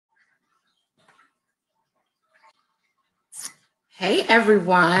Hey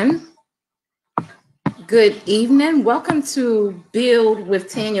everyone, good evening. Welcome to Build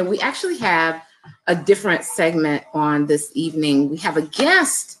with Tanya. We actually have a different segment on this evening. We have a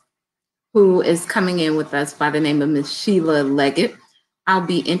guest who is coming in with us by the name of Miss Sheila Leggett. I'll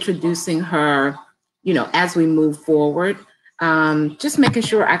be introducing her, as we move forward. Just making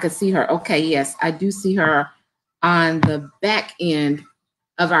sure I can see her. Okay, yes, I do see her on the back end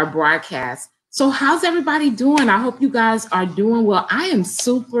of our broadcast. So how's everybody doing? I hope you guys are doing well. I am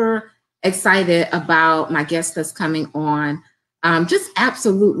super excited about my guest that's coming on. Just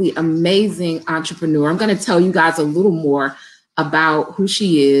absolutely amazing entrepreneur. I'm going to tell you guys a little more about who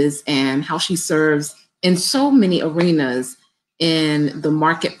she is and how she serves in so many arenas in the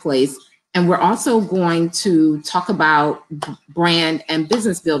marketplace. And we're also going to talk about brand and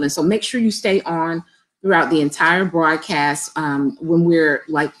business building. So make sure you stay on throughout the entire broadcast. When we're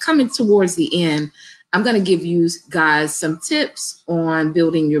coming towards the end, I'm going to give you guys some tips on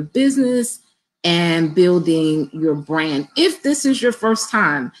building your business and building your brand. If this is your first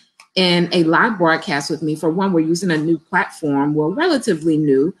time in a live broadcast with me, for one, we're using a new platform. Well, relatively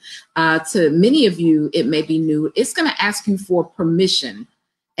new. To many of you, it may be new. It's going to ask you for permission.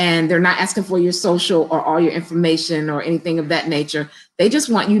 And they're not asking for your social or all your information or anything of that nature. They just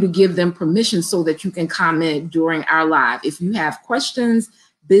want you to give them permission so that you can comment during our live. If you have questions,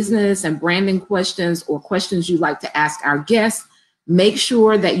 business and branding questions, or questions you'd like to ask our guests, make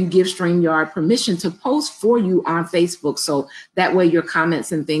sure that you give StreamYard permission to post for you on Facebook. So that way your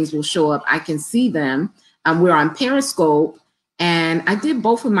comments and things will show up. I can see them. We're on Periscope. And I did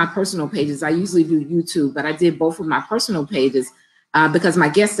both of my personal pages. I usually do YouTube, but I did both of my personal pages because my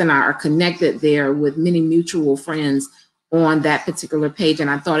guests and I are connected there with many mutual friends on that particular page. And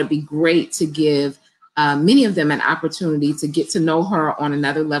I thought it'd be great to give many of them an opportunity to get to know her on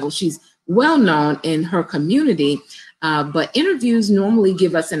another level. She's well known in her community, but interviews normally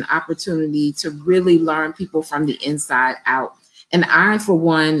give us an opportunity to really learn people from the inside out. And I, for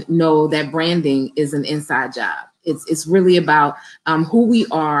one, know that branding is an inside job. It's really about who we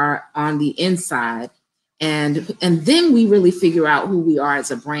are on the inside. And then we really figure out who we are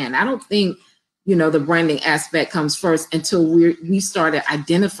as a brand. I don't think, the branding aspect comes first until we started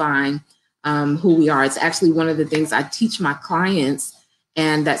identifying who we are. It's actually one of the things I teach my clients,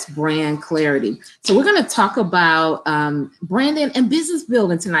 and that's brand clarity. So we're going to talk about branding and business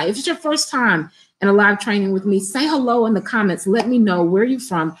building tonight. If it's your first time in a live training with me, say hello in the comments. Let me know where you're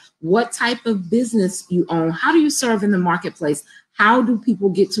from, what type of business you own, how do you serve in the marketplace? How do people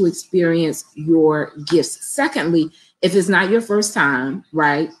get to experience your gifts? Secondly, if it's not your first time,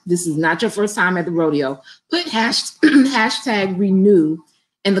 right? This is not your first time at the rodeo, put hashtag renew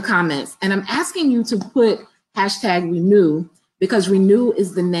in the comments. And I'm asking you to put hashtag renew because renew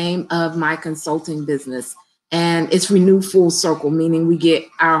is the name of my consulting business. And it's renew full circle, meaning we get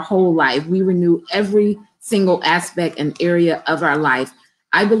our whole life. We renew every single aspect and area of our life.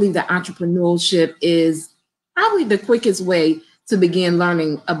 I believe that entrepreneurship is probably the quickest way to begin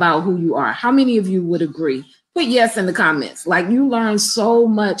learning about who you are. How many of you would agree? Put yes in the comments. You learn so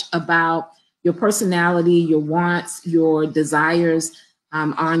much about your personality, your wants, your desires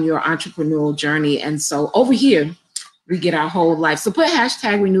on your entrepreneurial journey. And so over here, we get our whole life. So put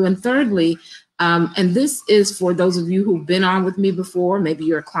hashtag renew. And thirdly, and this is for those of you who've been on with me before, maybe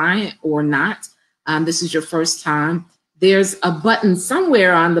you're a client or not. This is your first time. There's a button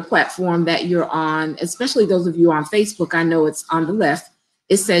somewhere on the platform that you're on, especially those of you on Facebook. I know it's on the left.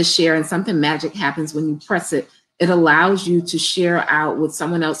 It says share, and something magic happens when you press it. It allows you to share out with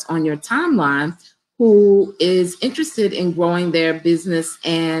someone else on your timeline who is interested in growing their business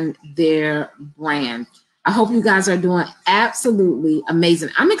and their brand. I hope you guys are doing absolutely amazing.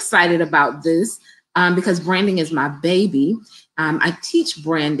 I'm excited about this because branding is my baby. I teach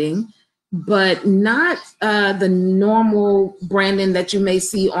branding, but not the normal branding that you may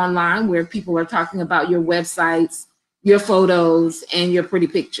see online where people are talking about your websites, your photos, and your pretty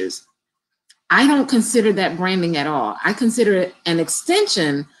pictures. I don't consider that branding at all. I consider it an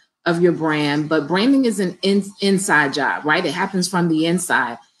extension of your brand, but branding is an inside job, right? It happens from the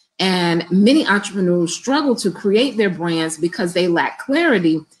inside. And many entrepreneurs struggle to create their brands because they lack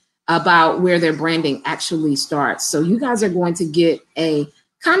clarity about where their branding actually starts. So you guys are going to get a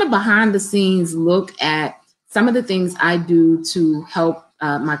kind of behind the scenes look at some of the things I do to help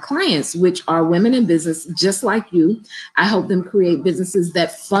my clients, which are women in business, just like you. I help them create businesses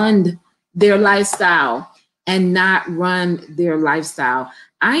that fund their lifestyle and not run their lifestyle.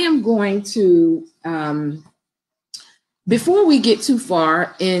 I am going to, before we get too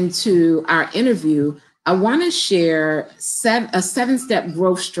far into our interview, I want to share a 7-step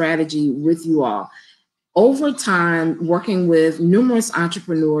growth strategy with you all. over time, working with numerous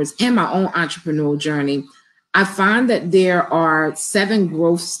entrepreneurs and my own entrepreneurial journey, I find that there are 7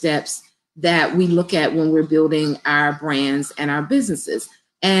 growth steps that we look at when we're building our brands and our businesses.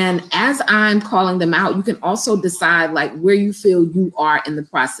 And as I'm calling them out, you can also decide like where you feel you are in the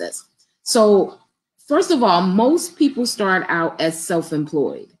process. So first of all, most people start out as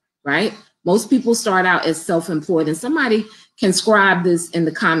self-employed, right? Most people start out as self-employed, and somebody can scribe this in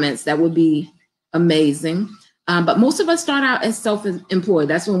the comments. That would be amazing. But most of us start out as self-employed.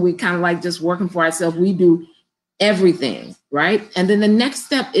 That's when we kind of like just working for ourselves. We do everything, right? And then the next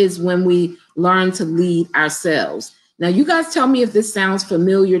step is when we learn to lead ourselves. Now, you guys tell me if this sounds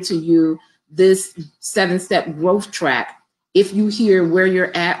familiar to you, this 7-step growth track. If you hear where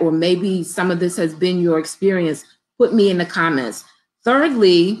you're at, or maybe some of this has been your experience, put me in the comments.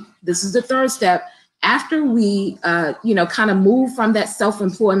 Thirdly, this is the 3rd step. After we, kind of move from that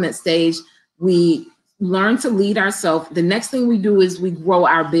self-employment stage, we learn to lead ourselves. The next thing we do is we grow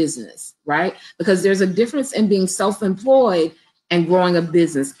our business, right? Because there's a difference in being self-employed and growing a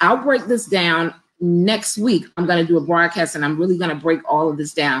business. I'll break this down next week. I'm going to do a broadcast and I'm really going to break all of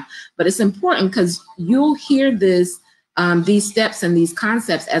this down. But it's important because you'll hear this, these steps and these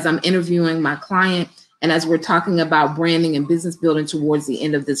concepts as I'm interviewing my client and as we're talking about branding and business building towards the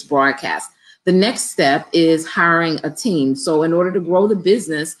end of this broadcast. The next step is hiring a team. So in order to grow the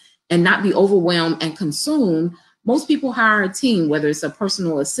business and not be overwhelmed and consumed, most people hire a team, whether it's a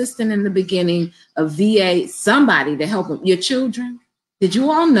personal assistant in the beginning, a VA, somebody to help them. Your children. Did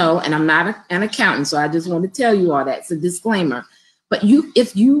you all know, and I'm not an accountant, so I just want to tell you all that. It's a disclaimer. But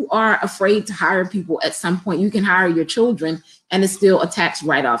if you are afraid to hire people at some point, you can hire your children and it's still a tax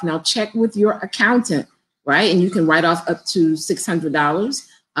write-off. Now check with your accountant, right? And you can write off up to $600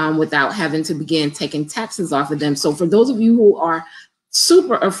 without having to begin taking taxes off of them. So for those of you who are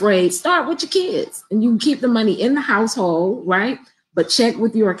super afraid, start with your kids and you can keep the money in the household, right? But check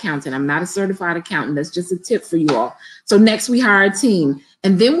with your accountant. I'm not a certified accountant. That's just a tip for you all. So next we hire a team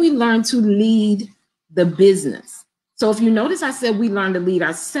and then we learn to lead the business. So if you notice, I said we learn to lead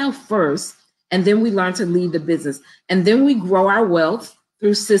ourselves first and then we learn to lead the business and then we grow our wealth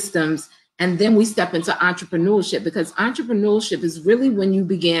through systems. And then we step into entrepreneurship, because entrepreneurship is really when you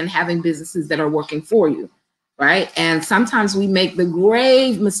begin having businesses that are working for you, right? And sometimes we make the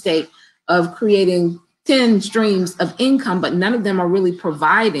grave mistake of creating 10 streams of income, but none of them are really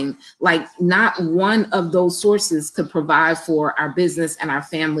providing. Like not one of those sources could provide for our business and our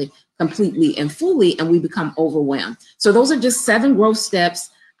family completely and fully, and we become overwhelmed. So those are just 7 growth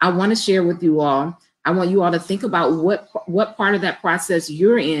steps I want to share with you all. I want you all to think about what part of that process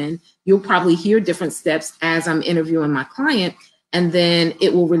you're in. You'll probably hear different steps as I'm interviewing my client, and then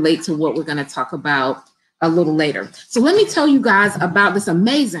it will relate to what we're going to talk about a little later. So let me tell you guys about this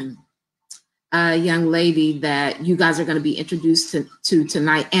amazing young lady that you guys are going to be introduced to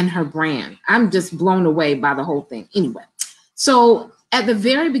tonight and her brand. I'm just blown away by the whole thing. Anyway, so at the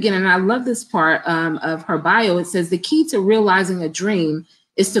very beginning, I love this part of her bio. It says the key to realizing a dream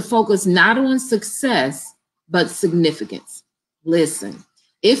is to focus not on success, but significance. Listen,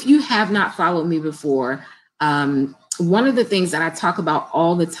 if you have not followed me before, one of the things that I talk about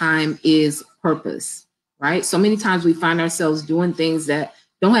all the time is purpose, right? So many times we find ourselves doing things that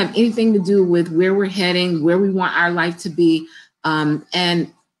don't have anything to do with where we're heading, where we want our life to be.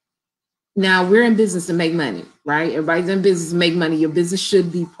 And now we're in business to make money, right? Everybody's in business to make money. Your business should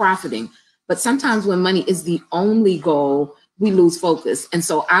be profiting. But sometimes when money is the only goal, we lose focus. And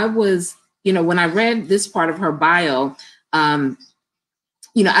so I was, when I read this part of her bio, I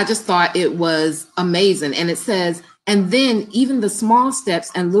just thought it was amazing. And it says, and then even the small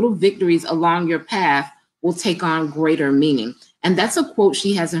steps and little victories along your path will take on greater meaning. And that's a quote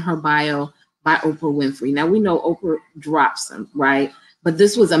she has in her bio by Oprah Winfrey. Now we know Oprah drops them, right? But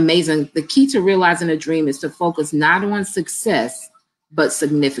this was amazing. The key to realizing a dream is to focus not on success, but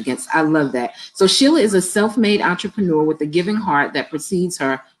significance. I love that. So Sheila is a self-made entrepreneur with a giving heart that precedes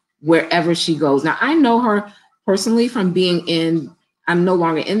her wherever she goes. Now, I know her personally from being I'm no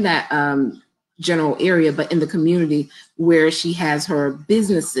longer in that general area, but in the community where she has her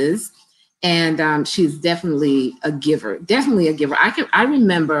businesses. And she's definitely a giver, I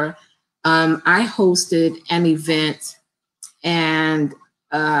remember I hosted an event and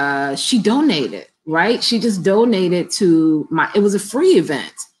she donated. Right? She just donated to it was a free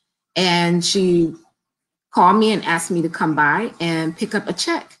event. And she called me and asked me to come by and pick up a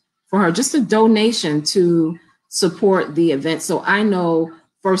check for her, just a donation to support the event. So I know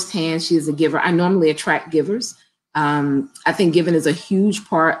firsthand she is a giver. I normally attract givers. I think giving is a huge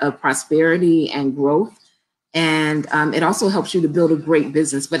part of prosperity and growth. And it also helps you to build a great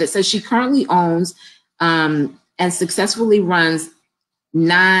business. But it says she currently owns and successfully runs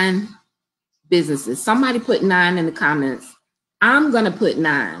 9 businesses. Somebody put 9 in the comments. I'm going to put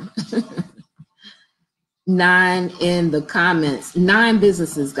 9. 9 in the comments. 9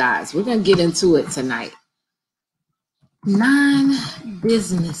 businesses, guys. We're going to get into it tonight. 9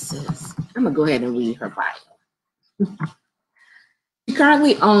 businesses. I'm going to go ahead and read her bio. She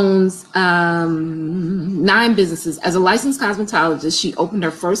currently owns 9 businesses. As a licensed cosmetologist, she opened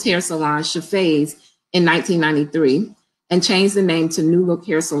her first hair salon, Shafay's, in 1993 and changed the name to New Look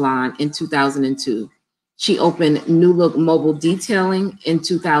Hair Salon in 2002. She opened New Look Mobile Detailing in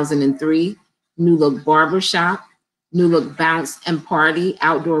 2003, New Look Barbershop, New Look Bounce and Party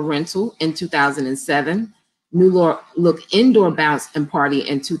Outdoor Rental in 2007, New Look Indoor Bounce and Party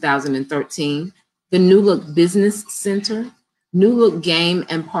in 2013, the New Look Business Center, New Look Game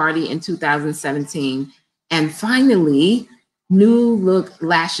and Party in 2017, and finally, New Look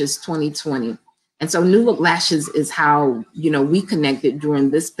Lashes 2020. And so New Look Lashes is how, we connected during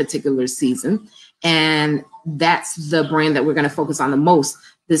this particular season. And that's the brand that we're going to focus on the most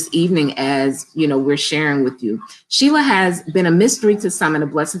this evening as, we're sharing with you. Sheila has been a mystery to some and a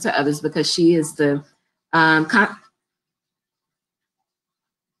blessing to others because she is the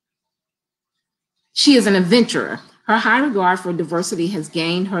she is an adventurer. Her high regard for diversity has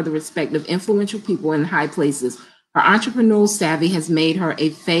gained her the respect of influential people in high places. Her entrepreneurial savvy has made her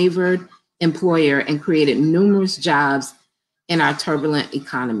a favored employer and created numerous jobs in our turbulent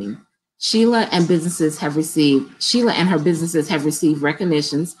economy. Sheila and her businesses have received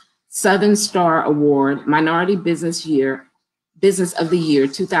recognitions: Southern Star Award, Minority Business of the Year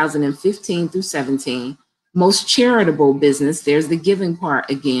 2015 through 17, Most Charitable Business, there's the giving part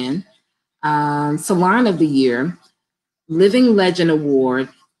again, Salon of the Year, Living Legend Award,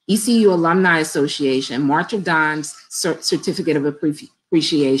 ECU Alumni Association, March of Dimes Certificate of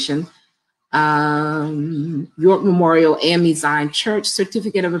Appreciation, York Memorial AME Zion Church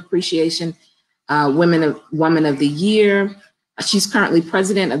Certificate of Appreciation, Woman of the Year. She's currently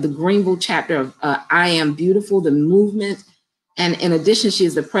president of the Greenville chapter of I Am Beautiful, the movement. And in addition, she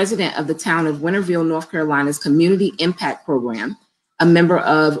is the president of the town of Winterville, North Carolina's Community Impact Program, a member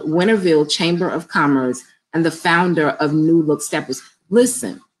of Winterville Chamber of Commerce, and the founder of New Look Steppers.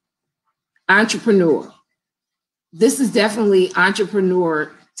 Listen, entrepreneur. This is definitely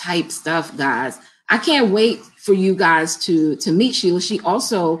entrepreneur type stuff, guys. I can't wait for you guys to meet Sheila. She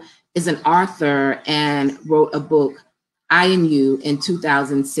also is an author and wrote a book, I and You, in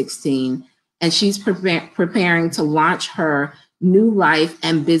 2016. And she's preparing to launch her New Life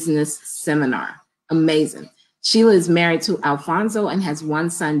and Business Seminar. Amazing. Sheila is married to Alfonso and has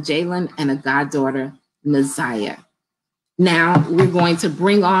one son, Jalen, and a goddaughter, Naziah. Now we're going to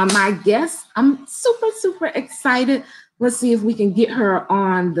bring on my guest. I'm super, super excited. Let's see if we can get her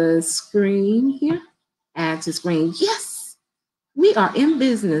on the screen here. Add to screen. Yes, we are in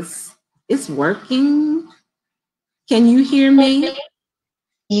business. It's working. Can you hear me?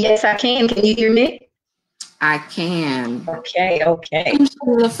 Yes, I can. Can you hear me? I can. Okay.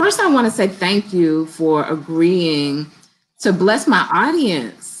 First, I want to say thank you for agreeing to bless my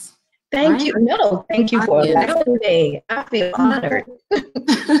audience. Thank you. No, thank you for allowing me. I feel honored.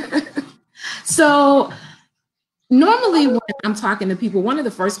 So normally when I'm talking to people, one of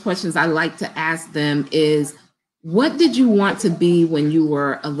the first questions I like to ask them is, what did you want to be when you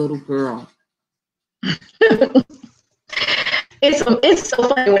were a little girl? It's so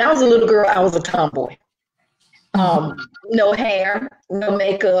funny. When I was a little girl, I was a tomboy. No hair, no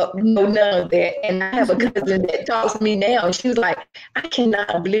makeup, no none of that. And I have a cousin that talks to me now, and she's like, I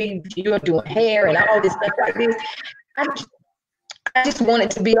cannot believe you're doing hair and all this stuff like this. I just wanted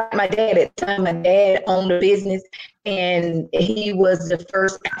to be like my dad at the time. My dad owned a business, and he was the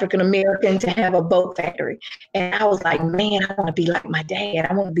first African-American to have a boat factory. And I was like, man, I want to be like my dad.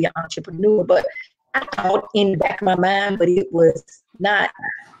 I want to be an entrepreneur. But I thought in the back of my mind, but it was not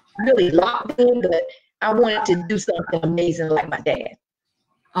really locked in, but I wanted to do something amazing like my dad.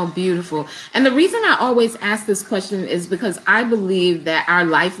 Oh, beautiful. And the reason I always ask this question is because I believe that our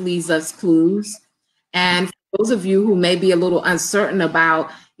life leaves us clues. And for those of you who may be a little uncertain about,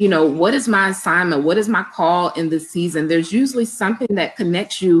 what is my assignment? What is my call in this season? There's usually something that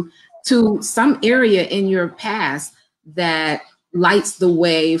connects you to some area in your past that lights the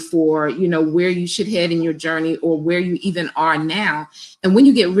way for, where you should head in your journey or where you even are now. And when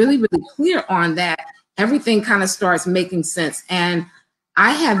you get really, really clear on that, everything kind of starts making sense. And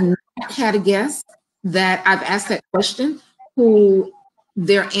I have not had a guest that I've asked that question who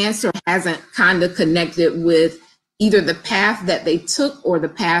their answer hasn't kind of connected with either the path that they took or the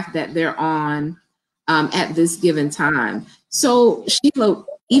path that they're on at this given time. So Sheila,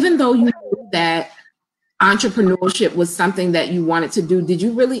 even though you knew that entrepreneurship was something that you wanted to do. Did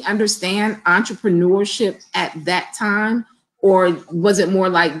you really understand entrepreneurship at that time? Or was it more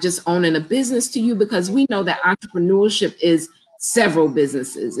like just owning a business to you? Because we know that entrepreneurship is several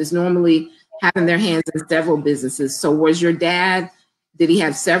businesses. It's normally having their hands in several businesses. So was your dad, did he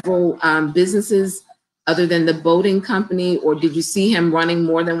have several businesses other than the boating company, or did you see him running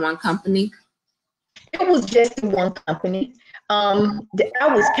more than one company? It was just one company. I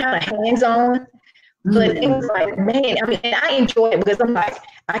was kind of hands-on, but it was like, man, I mean, and I enjoy it because I'm like,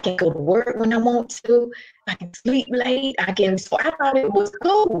 I can go to work when I want to. I can sleep late. So I thought it was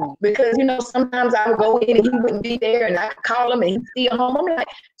cool because, you know, sometimes I would go in and he wouldn't be there and I could call him and he'd see home. I'm like,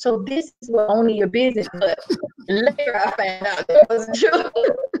 so this is what owning your business. But later I found out that wasn't true.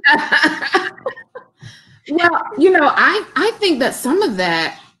 Well, you know, I think that some of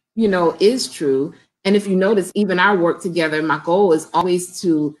that, you know, is true. And if you notice, even our work together, my goal is always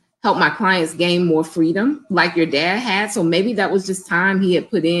to help my clients gain more freedom like your dad had. So maybe that was just time he had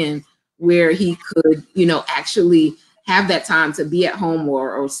put in where he could, you know, actually have that time to be at home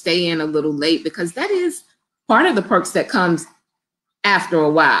or stay in a little late, because that is part of the perks that comes after a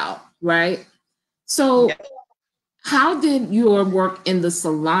while, right? So how did your work in the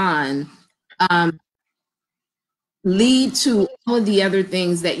salon lead to all of the other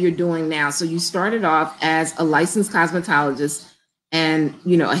things that you're doing now? So you started off as a licensed cosmetologist and,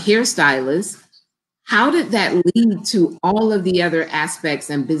 you know, a hairstylist. How did that lead to all of the other aspects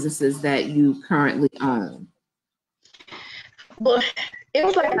and businesses that you currently own? Well, it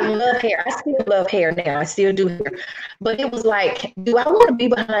was like, I love hair. I still love hair now. I still do hair. But it was like, do I want to be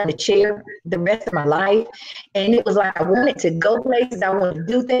behind the chair the rest of my life? And it was like, I wanted to go places. I wanted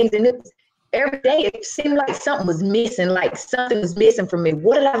to do things. And it was, every day it seemed like something was missing, like something was missing from me.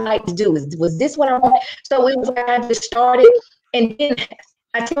 What did I like to do? Was this what I wanted? So it was like I just started. And then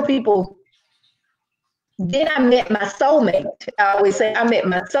I tell people, then I met my soulmate. I always say I met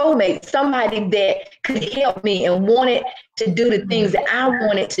my soulmate, somebody that could help me and wanted to do the things that I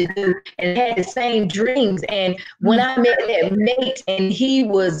wanted to do and had the same dreams. And when I met that mate and he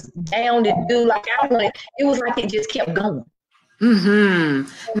was down to do like I wanted, it was like it just kept going.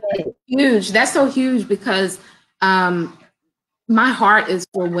 Huge. That's so huge because my heart is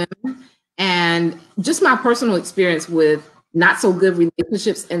for women, and just my personal experience with not so good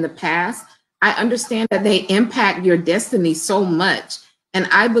relationships in the past, I understand that they impact your destiny so much. And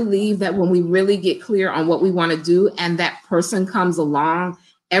I believe that when we really get clear on what we want to do and that person comes along,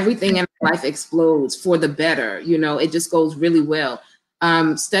 everything in our life explodes for the better. You know, it just goes really well.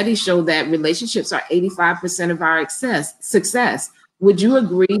 Studies show that relationships are 85% of our success. Would you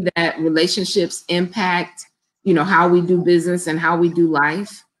agree that relationships impact, you know, how we do business and how we do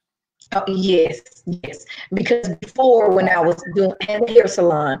life? Oh, yes. Because before, when I was had a hair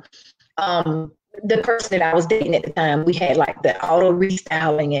salon, the person that I was dating at the time, we had like the auto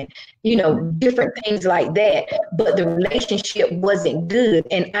restyling and, you know, different things like that. But the relationship wasn't good.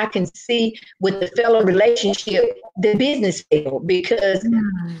 And I can see with the fellow relationship, the business failed because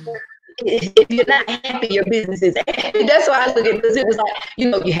if you're not happy, your business is happy. That's why I look at it, because it was like, you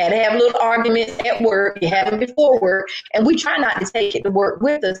know, you had to have little arguments at work, you have them before work, and we try not to take it to work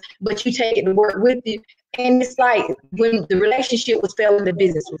with us, but you take it to work with you. And it's like when the relationship was failing, the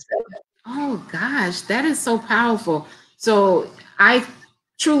business was failing. Oh gosh, that is so powerful. So I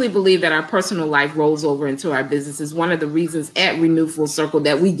truly believe that our personal life rolls over into our businesses. One of the reasons at Renew Full Circle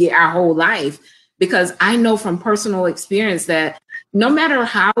that we get our whole life, because I know from personal experience that no matter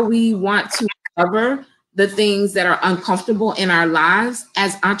how we want to cover the things that are uncomfortable in our lives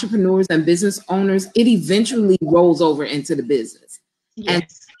as entrepreneurs and business owners, it eventually rolls over into the business.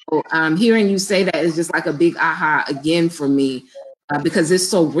 Yes. And so, hearing you say that is just like a big aha again for me, because it's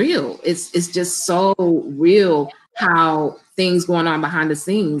so real. It's just so real how things going on behind the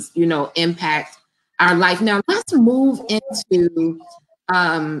scenes, you know, impact our life. Now let's move into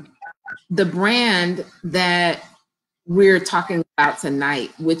the brand that we're talking about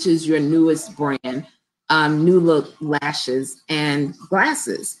tonight, which is your newest brand, New Look Lashes and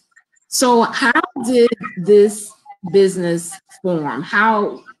Glasses. So how did this business form?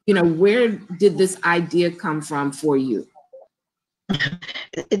 How, you know, where did this idea come from for you?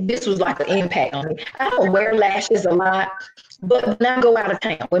 This was like an impact on me. I don't wear lashes a lot, but when I go out of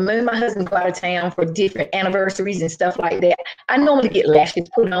town, when me and my husband go out of town for different anniversaries and stuff like that, I normally get lashes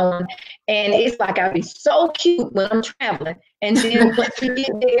put on, and it's like I'd be so cute when I'm traveling. And then once we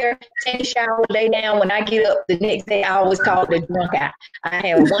get there, take a shower, lay down. When I get up the next day, I always call it a drunk eye. I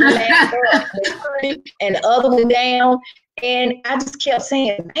have one lash up and the other one down, And I just kept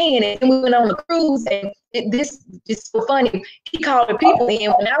saying, man, and we went on a cruise, and this is so funny. He called the people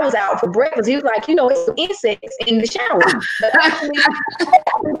in when I was out for breakfast. He was like, it's some insects in the shower. But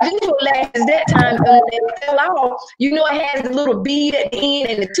visual lashes that time, and when they fell off, it has the little bead at the end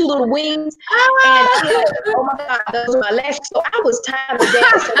and the two little wings. And oh my God, those were my lashes. So I was tired of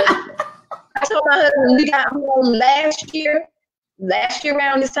that. So I told my husband when we got home last year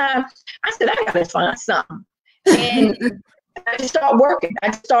around this time, I said, I gotta find something. And I just started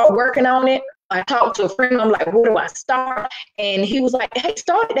working on it. I talked to a friend. I'm like, where do I start? And he was like, hey,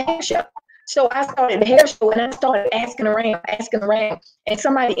 start at the hair show. So I started the hair show, and I started asking around. And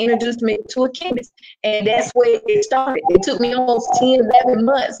somebody introduced me to a chemist. And that's where it started. It took me almost 10, 11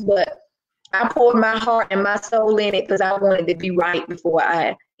 months, but I poured my heart and my soul in it because I wanted to be right before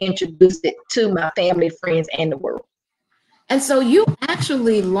I introduced it to my family, friends, and the world. And so you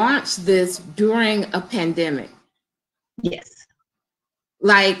actually launched this during a pandemic. Yes.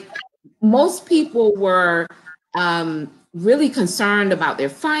 Like most people were really concerned about their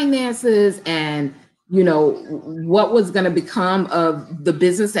finances and, what was going to become of the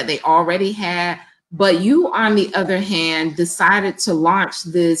business that they already had. But you, on the other hand, decided to launch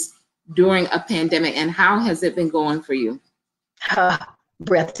this during a pandemic. And how has it been going for you?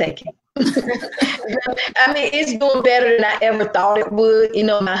 Breathtaking. I mean, it's doing better than I ever thought it would.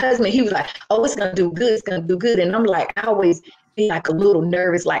 My husband, he was like, oh, it's going to do good. It's going to do good. And I'm like, I always be like a little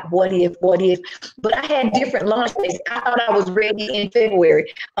nervous, like, what if? But I had different launch dates. I thought I was ready in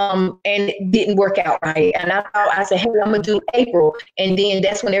February, and it didn't work out right. And I said, hey, I'm going to do April. And then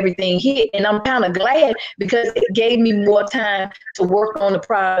that's when everything hit. And I'm kind of glad because it gave me more time to work on the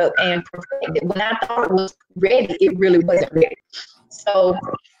product and perfect it. When I thought it was ready, it really wasn't ready. So,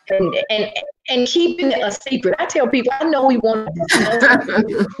 and keeping it a secret. I tell people, I know we want to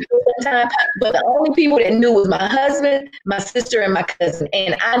do time, but the only people that knew was my husband, my sister, and my cousin.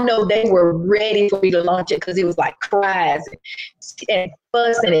 And I know they were ready for me to launch it because it was like cries and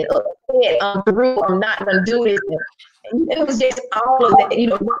fussing and upset. I'm not going to do this. And it was just all of that.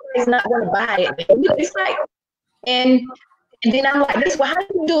 Nobody's not going to buy it. It's like, and then I'm like, this, well, how do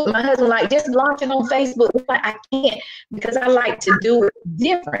you do it? My husband like, just launch it on Facebook. I'm like, I can't because I like to do it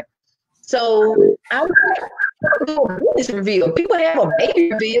different. So I'm like, do a business reveal. People have a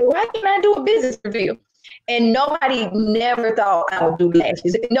baby reveal. Why can't I do a business reveal? And nobody never thought I would do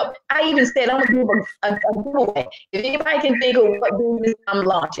lashes. No, I even said I'm gonna do a giveaway. If anybody can think of what business I'm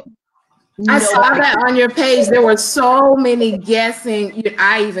launching. I saw that on your page. There were so many guessing.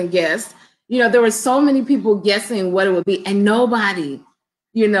 I even guessed. There were so many people guessing what it would be, and nobody,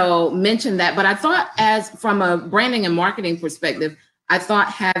 mentioned that. But I thought, as from a branding and marketing perspective, I thought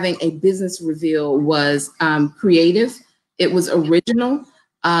having a business reveal was creative. It was original.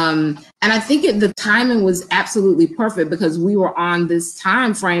 And I think the timing was absolutely perfect because we were on this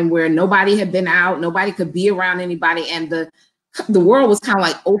time frame where nobody had been out, nobody could be around anybody, and the world was kind of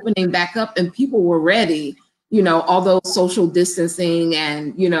like opening back up, and people were ready. Although social distancing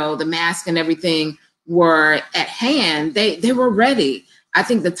and the mask and everything were at hand, they were ready. I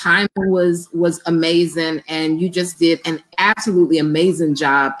think the timing was amazing, and you just did an absolutely amazing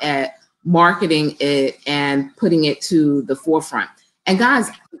job at marketing it and putting it to the forefront. And guys,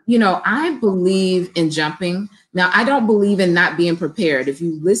 I believe in jumping. Now, I don't believe in not being prepared. If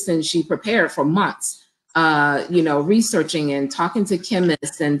you listen, she prepared for months, researching and talking to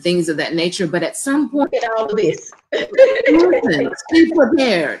chemists and things of that nature. But at some point, all of this, listen, be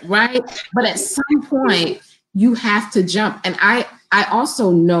prepared, right? But at some point, you have to jump. And I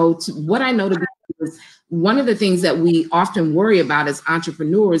also know what I know to be is one of the things that we often worry about as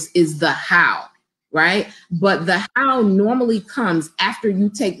entrepreneurs is the how, right? But the how normally comes after you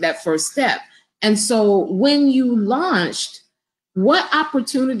take that first step. And so when you launched, what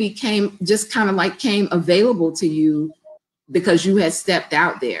opportunity came available to you because you had stepped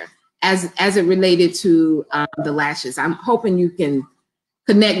out there as it related to the lashes? I'm hoping you can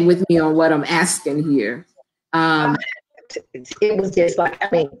connect with me on what I'm asking here. It was just like,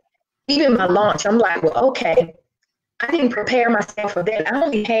 even my launch, I'm like, well, okay, I didn't prepare myself for that. I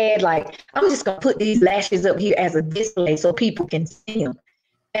only had I'm just going to put these lashes up here as a display so people can see them.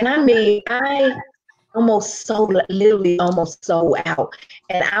 And I literally almost sold out.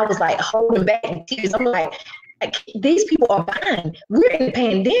 And I was like holding back in tears. I'm like, these people are buying. We're in a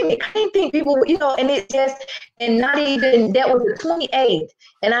pandemic. I didn't think people, and not even, that was the 28th.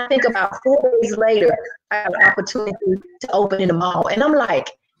 And I think about 4 days later, I had an opportunity to open in the mall. And I'm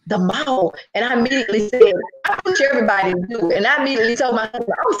like, the mall? And I immediately said, I push everybody to do it. And I immediately told my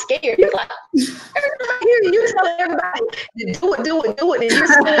husband, I'm scared. He's like, everybody here, you telling everybody to do it. And you're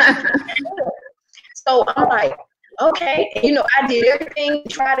scared. So I'm like, okay. And, I did everything to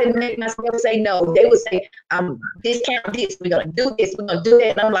try to make myself say no. They would say, discount this, we're going to do this, we're going to do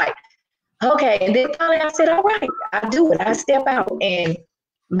that. And I'm like, okay. And then finally I said, all right, I do it. I step out. And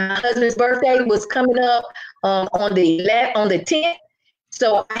my husband's birthday was coming up on the 10th.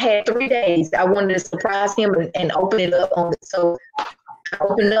 So I had 3 days. I wanted to surprise him and open it up on it. So I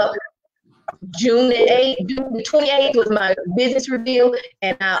opened up June the 8th. June the 28th was my business reveal,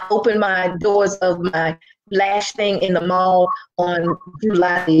 and I opened my doors of my lash thing in the mall on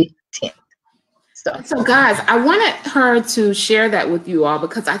July the 10th. So guys, I wanted her to share that with you all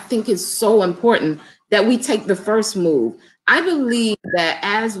because I think it's so important that we take the first move. I believe that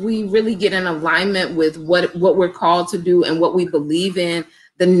as we really get in alignment with what we're called to do and what we believe in,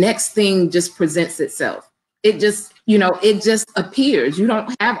 the next thing just presents itself. It just, it just appears. You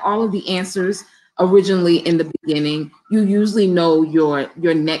don't have all of the answers originally in the beginning. You usually know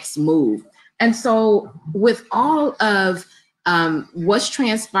your next move. And so with all of what's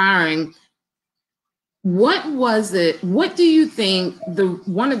transpiring, what was it? What do you think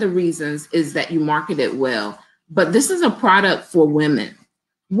one of the reasons is that you market it well, but this is a product for women.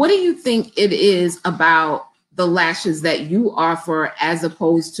 What do you think it is about the lashes that you offer as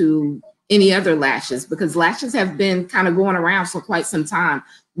opposed to any other lashes? Because lashes have been kind of going around for quite some time.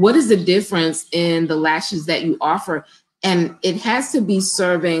 What is the difference in the lashes that you offer? And it has to be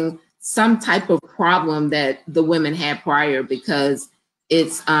serving some type of problem that the women had prior, because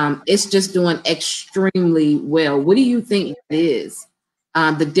it's just doing extremely well. What do you think it is,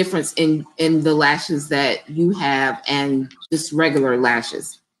 the difference in the lashes that you have and just regular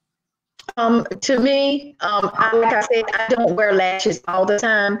lashes? To me, like I said, I don't wear lashes all the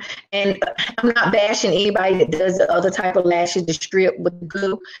time, and I'm not bashing anybody that does the other type of lashes, the strip with the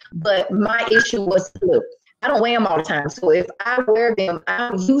glue. But my issue was the glue. I don't wear them all the time. So if I wear them,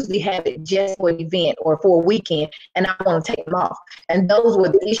 I usually have it just for an event or for a weekend, and I want to take them off. And those were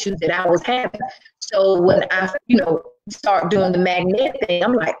the issues that I was having. So when I, start doing the magnet thing,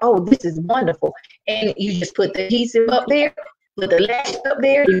 I'm like, oh, this is wonderful. And you just put the adhesive up there, put the lashes up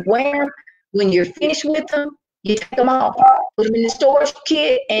there, you wear them. When you're finished with them, you take them off, put them in the storage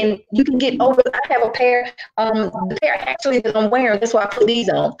kit, and you can get over. I have a pair, the pair actually that I'm wearing, that's why I put these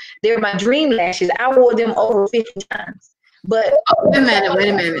on. They're my dream lashes. I wore them over 50 times. But wait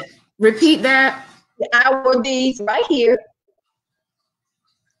a minute. Repeat that. I wore these right here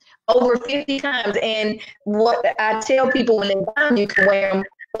over 50 times. And what I tell people when they buy them, you can wear them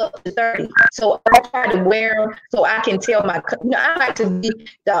up to 30. So I try to wear them so I can tell I like to be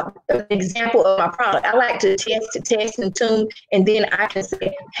the example of my product. I like to test and tune, and then I can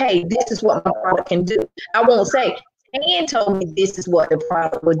say, hey, this is what my product can do. I won't say, Ann told me this is what the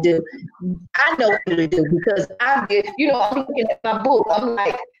product would do. I know what to do because I'm looking at my book. I'm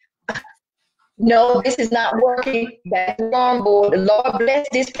like, no, this is not working. Back to the drawing board. The Lord bless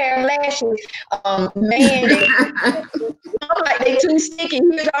this pair of lashes. I'm like, they too sticky.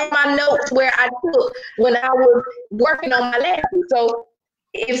 Here's all my notes where I took when I was working on my lashes. So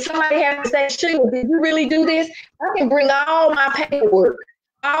if somebody has to say, Sheila, did you really do this? I can bring all my paperwork,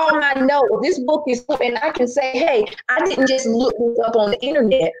 all my notes. This book is up, and I can say, hey, I didn't just look this up on the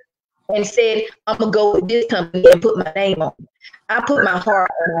internet and said, I'm going to go with this company and put my name on it. I put my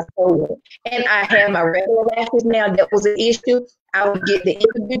heart and my soul in. And I have my regular lashes now. That was an issue. I would get the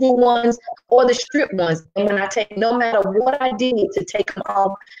individual ones or the strip ones. And when I take, no matter what I did to take them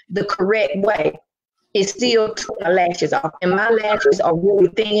off the correct way, it still took my lashes off. And my lashes are really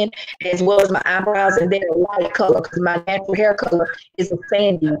thin, as well as my eyebrows, and they're a light color because my natural hair color is a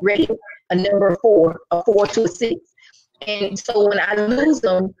sandy red, a number 4, a 4 to a 6. And so when I lose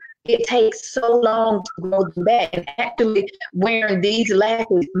them, it takes so long to grow them back. And actually wearing these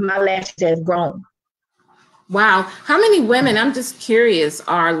lashes, my lashes have grown. Wow. How many women, I'm just curious,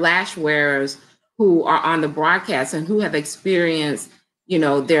 are lash wearers who are on the broadcast and who have experienced,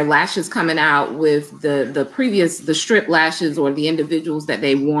 their lashes coming out with the strip lashes or the individuals that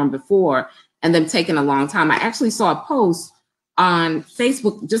they've worn before and them taking a long time? I actually saw a post on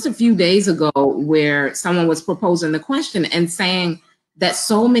Facebook just a few days ago where someone was proposing the question and saying that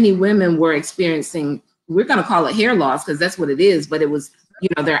so many women were experiencing, we're going to call it hair loss because that's what it is, but it was,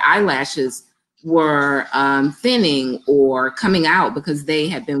 their eyelashes were thinning or coming out because they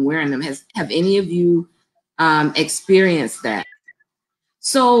had been wearing them. Have any of you experienced that?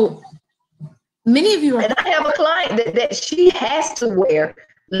 So many of you are. And I have a client that she has to wear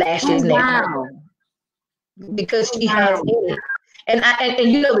lashes now because she has it. And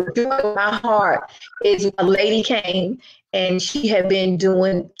the joy of my heart is a lady came and she had been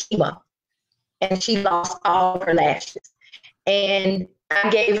doing chemo and she lost all her lashes. And I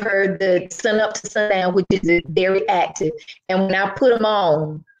gave her the sun up to sundown, which is very active. And when I put them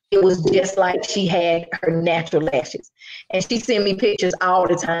on, it was just like she had her natural lashes. And she sent me pictures all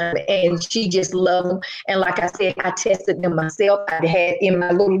the time, and she just loved them. And like I said, I tested them myself. I had in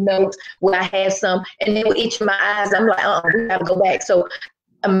my little notes where I had some, and they were itching my eyes. I'm like, we gotta go back. So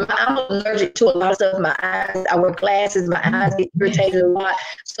I'm allergic to a lot of stuff. My eyes, I wear glasses, my eyes get irritated a lot.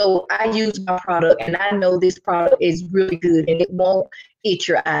 So I use my product, and I know this product is really good, and it won't itch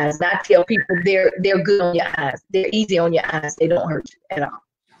your eyes. And I tell people they're good on your eyes. They're easy on your eyes. They don't hurt you at all.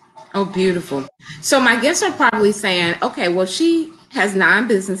 Oh, beautiful. So my guests are probably saying, okay, well, she has 9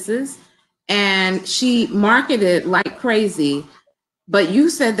 businesses and she marketed like crazy, but you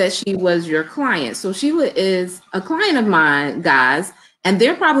said that she was your client. So Sheila is a client of mine, guys, and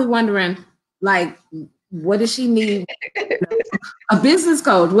they're probably wondering, like, what does she need? A business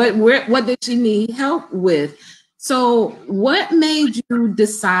coach. What did she need help with? So what made you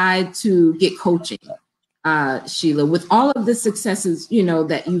decide to get coaching? Sheila, with all of the successes,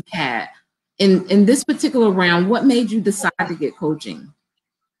 that you've had in this particular round, what made you decide to get coaching?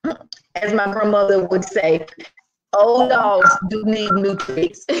 As my grandmother would say, old dogs do need new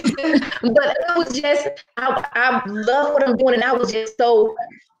tricks. But it was just, I love what I'm doing, and I was just so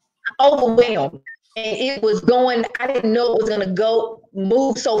overwhelmed. And it was going, I didn't know it was going to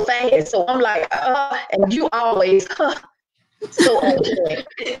move so fast. So I'm like, and you always, so so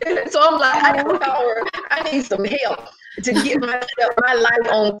I'm like, I need some help to get my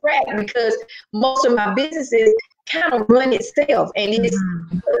life on track, because most of my businesses kind of run itself, and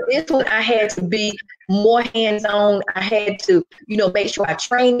this one I had to be more hands-on. I had to, make sure I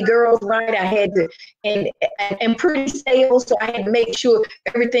trained the girls right. I had to, and pretty sales, so I had to make sure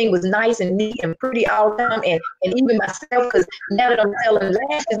everything was nice and neat and pretty all the time, and even myself, because now that I'm selling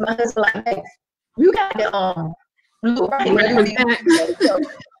lashes, my husband like, hey, you got to look right. And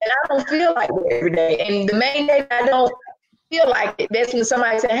I don't feel like it every day. And the main day I don't feel like it, that's when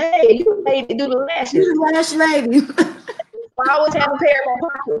somebody say, hey, you lady to do the lashes. You're the lash lady. I always have a pair in my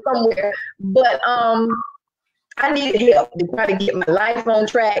pocket somewhere. But I needed help to try to get my life on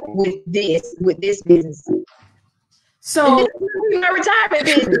track with this business. So my retirement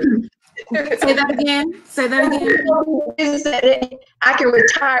business. Say that again. Business that I can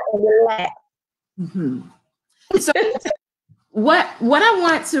retire and relax. Mm-hmm. So what I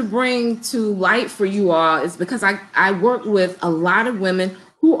want to bring to light for you all is because I work with a lot of women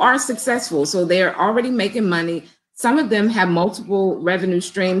who are successful. So they're already making money. Some of them have multiple revenue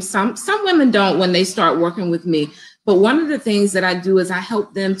streams. Some women don't when they start working with me. But one of the things that I do is I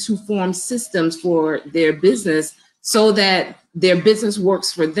help them to form systems for their business so that their business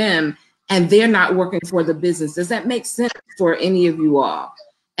works for them and they're not working for the business. Does that make sense for any of you all?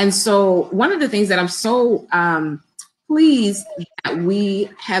 And so one of the things that I'm so pleased that we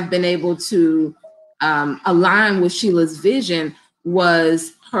have been able to align with Sheila's vision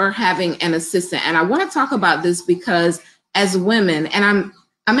was her having an assistant. And I want to talk about this because as women, and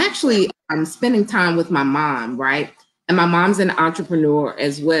I'm spending time with my mom, right? And my mom's an entrepreneur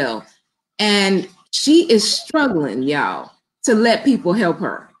as well. And she is struggling, y'all, to let people help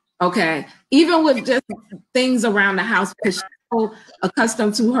her. Okay. Even with just things around the house, because she's so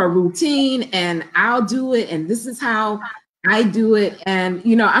accustomed to her routine and I'll do it. And this is how I do it. And,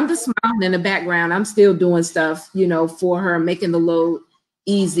 I'm just smiling in the background. I'm still doing stuff, for her, making the load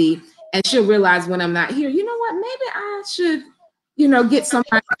easy. And she'll realize when I'm not here, you know what, maybe I should, get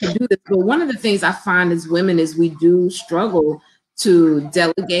somebody to do this. But one of the things I find as women is we do struggle to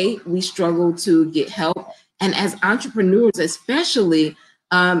delegate. We struggle to get help. And as entrepreneurs, especially,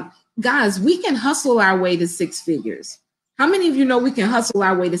 guys, we can hustle our way to 6 figures. How many of you know we can hustle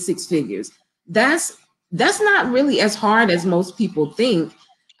our way to 6 figures? That's not really as hard as most people think,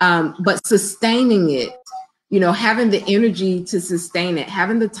 but sustaining it, having the energy to sustain it,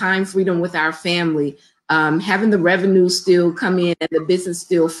 having the time freedom with our family, having the revenue still come in and the business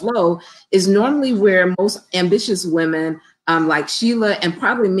still flow is normally where most ambitious women like Sheila and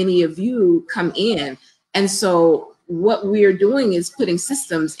probably many of you come in. And so what we're doing is putting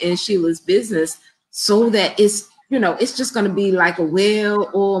systems in Sheila's business so that it's just going to be like a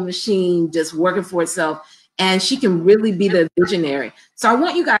well-oiled machine just working for itself. And she can really be the visionary. So I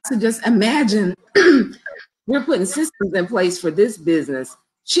want you guys to just imagine we're putting systems in place for this business.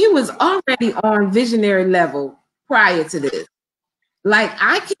 She was already on visionary level prior to this. Like,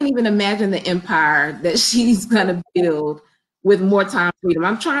 I can't even imagine the empire that she's going to build with more time freedom.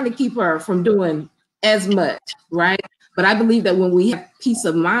 I'm trying to keep her from doing as much, right? But I believe that when we have peace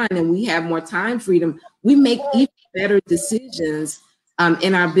of mind and we have more time freedom, we make even better decisions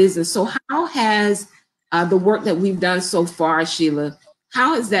in our business. So how has the work that we've done so far, Sheila,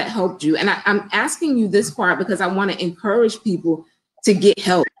 how has that helped you? And I'm asking you this part because I want to encourage people to get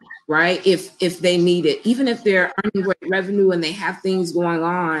help, right? If they need it, even if they're earning great revenue and they have things going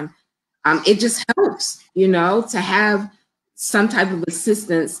on, it just helps, to have some type of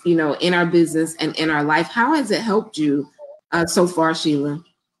assistance, in our business and in our life. How has it helped you so far, Sheila?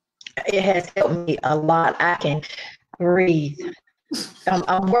 It has helped me a lot. I can breathe.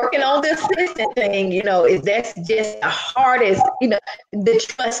 I'm working on the assistant thing, that's just the hardest, the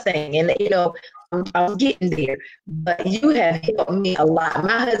trust thing. And, I'm getting there. But you have helped me a lot.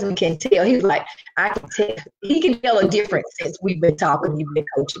 My husband can tell. He's like, I can tell. He can tell a difference since we've been talking. You've been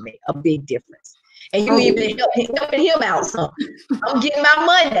coaching me, a big difference. And you even helping him out some. I'm getting my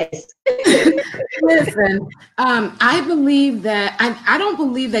Mondays. Listen, I believe that, I don't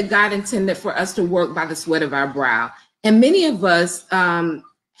believe that God intended for us to work by the sweat of our brow. And many of us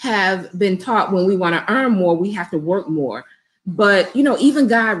have been taught when we want to earn more, we have to work more. But, even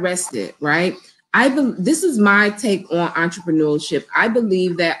God rested, right? This is my take on entrepreneurship. I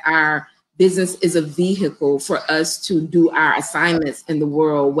believe that our business is a vehicle for us to do our assignments in the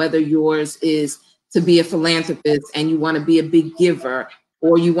world, whether yours is to be a philanthropist and you want to be a big giver,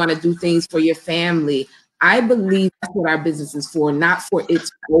 or you want to do things for your family. I believe that's what our business is for, not for it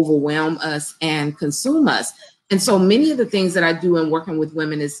to overwhelm us and consume us. And so many of the things that I do in working with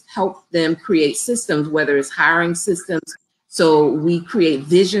women is help them create systems, whether it's hiring systems. So we create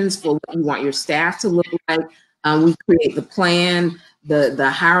visions for what you want your staff to look like. We create the plan, the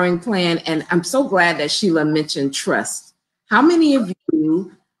hiring plan. And I'm so glad that Sheila mentioned trust. How many of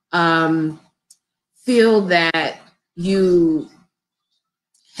you feel that you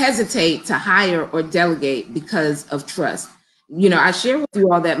hesitate to hire or delegate because of trust? I share with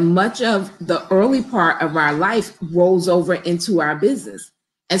you all that much of the early part of our life rolls over into our business.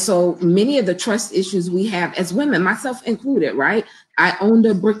 And so many of the trust issues we have as women, myself included, right? I owned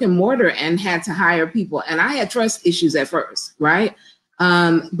a brick and mortar and had to hire people, and I had trust issues at first, right?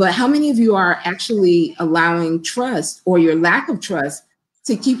 But how many of you are actually allowing trust or your lack of trust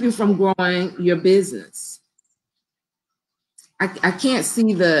to keep you from growing your business? I can't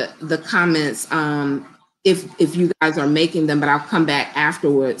see the comments if you guys are making them, but I'll come back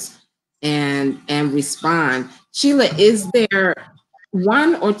afterwards and respond. Sheila, is there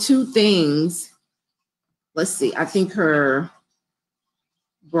one or two things? Let's see. I think her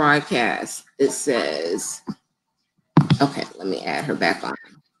broadcast, it says, okay, let me add her back on.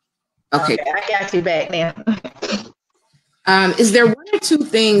 Okay, I got you back now. Is there one or two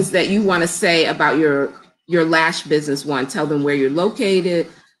things that you want to say about your lash business? One, tell them where you're located,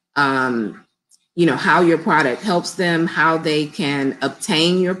 how your product helps them, how they can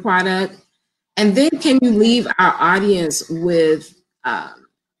obtain your product. And then can you leave our audience with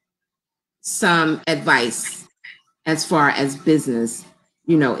some advice as far as business,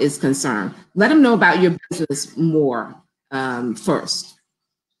 is concerned? Let them know about your business more first.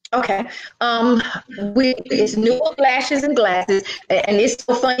 Okay. It's New Look lashes and glasses, and it's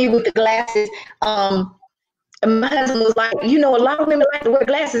so funny with the glasses. My husband was like, a lot of women like to wear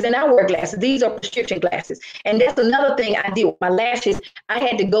glasses, and I wear glasses. These are prescription glasses. And that's another thing I did with my lashes. I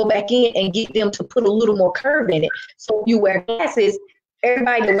had to go back in and get them to put a little more curve in it. So if you wear glasses,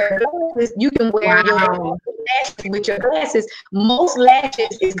 everybody that wears glasses, you can wear your lashes with your glasses. Most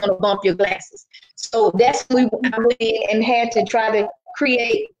lashes is going to bump your glasses. So that's when I went in and had to try to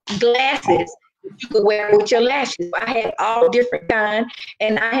create glasses you could wear with your lashes. I had all different kinds,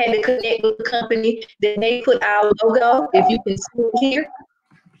 and I had to connect with the company that they put our logo. If you can see it here,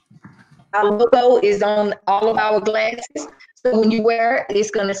 our logo is on all of our glasses. So when you wear it,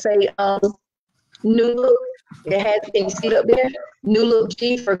 it's gonna say New Look. It has, can you see it up there? New Look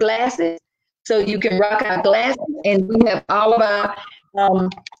G for glasses. So you can rock our glasses, and we have all of our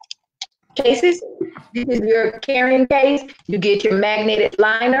cases. This is your carrying case. You get your magnetic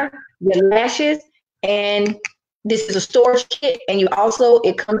liner, your lashes, and this is a storage kit. And it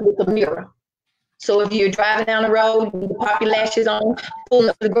comes with a mirror. So if you're driving down the road, you pop your lashes on, pulling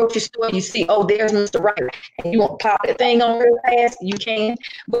up to the grocery store, you see, oh, there's Mr. Right. And you want to pop that thing on real fast, you can.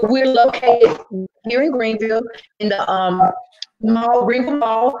 But we're located here in Greenville in the Greenville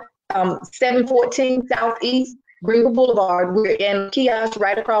Mall, 714 Southeast Greenville Boulevard. We're in kiosk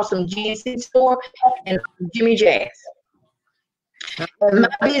right across from GNC store and Jimmy Jazz. And my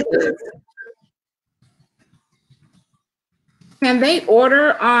business. Can they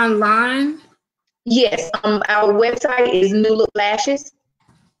order online? Yes, our website is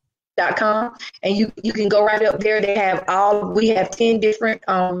newlooklashes.com, and you can go right up there. We have 10 different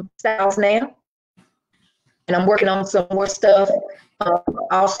styles now, and I'm working on some more stuff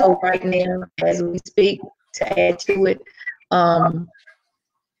also right now as we speak to add to it.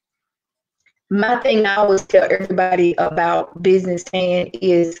 My thing I always tell everybody about business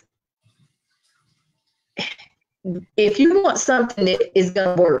is if you want something that is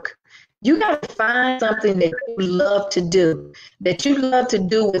going to work, you got to find something that you love to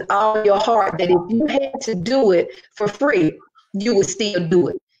do, with all your heart, that if you had to do it for free, you would still do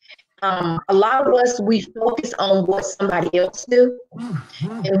it. A lot of us, we focus on what somebody else do.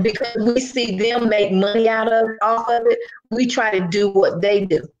 And because we see them make money off of it, we try to do what they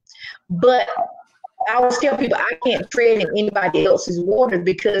do. But I always tell people I can't tread in anybody else's water,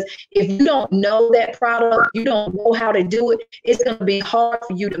 because if you don't know that product, you don't know how to do it, it's going to be hard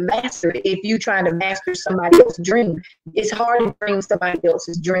for you to master it. If you're trying to master somebody else's dream, it's hard to bring somebody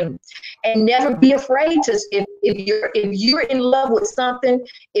else's dream. And never be afraid to, if you're in love with something,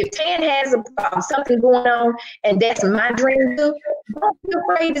 if Tan has something going on and that's my dream too, don't be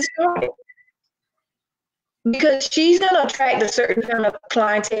afraid to start it. Because she's going to attract a certain kind of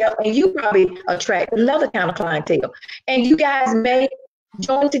clientele, and you probably attract another kind of clientele. And you guys may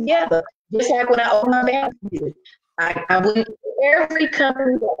join together. Just like when I opened my bounce business. I went to every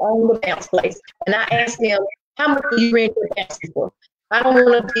company that owned the bounce place, and I asked them, how much do you rent your bounce for? I don't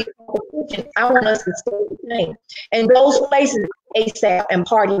want to be competition. I want us to stay the same. And those places, ASAP and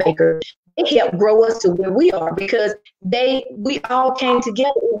Party Maker, they helped grow us to where we are, because we all came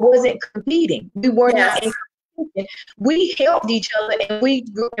together. It wasn't competing. We were not in. We helped each other, and we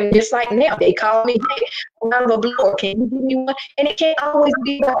grew. And just like now, they call me, hey, round of applause, can you give me one? And it can't always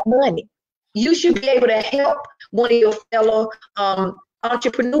be about money. You should be able to help one of your fellow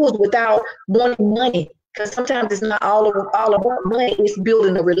entrepreneurs without wanting money, because sometimes it's not all about money. It's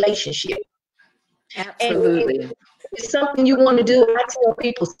building a relationship. Absolutely. And if it's something you want to do, I tell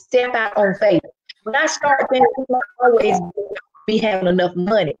people, step out on faith. When I start thinking, I always be having enough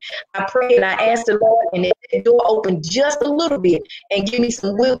money. I pray and I ask the Lord, and if the door open just a little bit and give me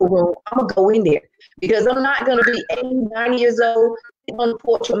some wiggle room, I'm going to go in there, because I'm not going to be 80, 90 years old sitting on the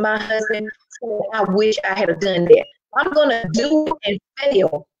porch with my husband saying, I wish I had done that. I'm going to do it and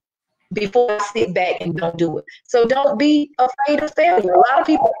fail before I sit back and don't do it. So don't be afraid of failure. A lot of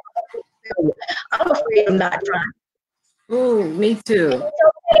people are afraid of failure. I'm afraid of not trying. Ooh, me too.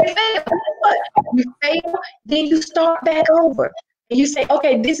 You fail, then you start back over. And you say,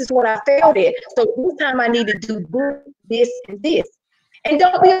 okay, this is what I failed at. So this time I need to do this, and this. And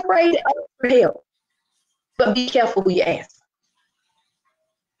don't be afraid to ask for help. But be careful who you ask.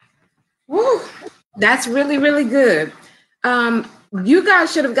 Woo, that's really, really good. You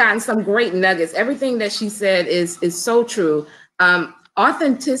guys should have gotten some great nuggets. Everything that she said is so true.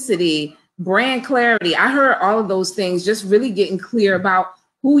 Authenticity, brand clarity. I heard all of those things, just really getting clear about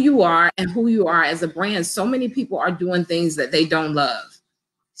who you are and who you are as a brand. So many people are doing things that they don't love.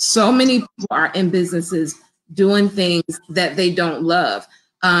 So many people are in businesses doing things that they don't love.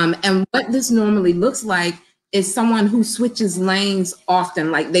 And what this normally looks like is someone who switches lanes often,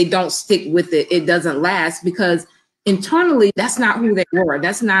 like they don't stick with it. It doesn't last, because internally, that's not who they were.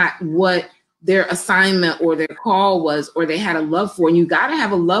 That's not what their assignment or their call was, or they had a love for. And you got to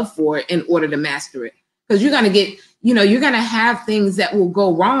have a love for it in order to master it, because you're going to get, you're going to have things that will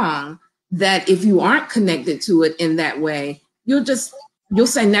go wrong, that if you aren't connected to it in that way, you'll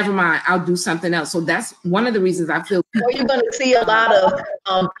say, never mind, I'll do something else. So that's one of the reasons I feel. Or you're going to see a lot of,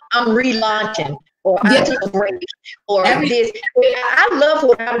 I'm relaunching, or I took a break, or this. I love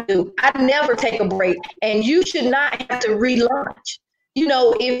what I do. I never take a break, and you should not have to relaunch.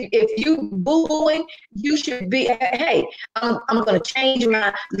 If you boo-booing, you should be, hey, I'm going to change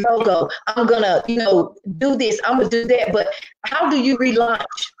my logo. I'm going to, do this. I'm going to do that. But how do you relaunch?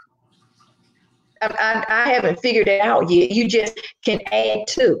 I haven't figured it out yet. You just can add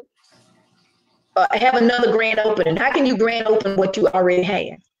to. Have another grand opening. How can you grand open what you already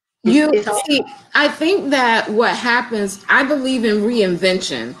have? I think that what happens, I believe in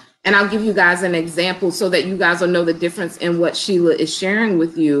reinvention. And I'll give you guys an example so that you guys will know the difference in what Sheila is sharing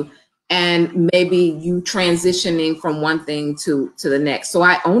with you, and maybe you transitioning from one thing to the next. So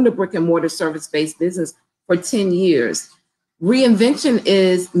I owned a brick and mortar service-based business for 10 years. Reinvention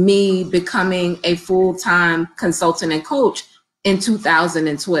is me becoming a full-time consultant and coach in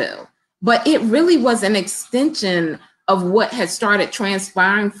 2012. But it really was an extension of what had started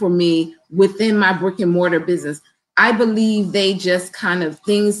transpiring for me within my brick and mortar business. I believe they just kind of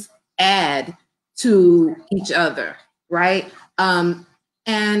things add to each other, right? And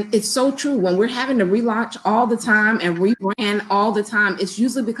it's so true. When we're having to relaunch all the time and rebrand all the time, it's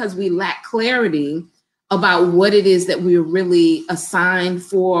usually because we lack clarity about what it is that we're really assigned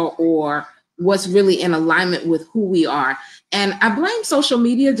for, or what's really in alignment with who we are. And I blame social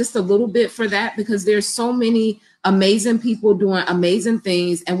media just a little bit for that, because there's so many amazing people doing amazing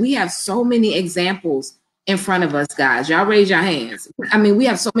things. And we have so many examples in front of us, guys. Y'all raise your hands. I mean, we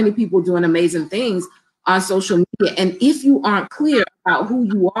have so many people doing amazing things on social media. And if you aren't clear about who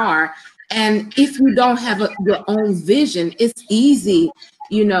you are, and if you don't have your own vision, it's easy,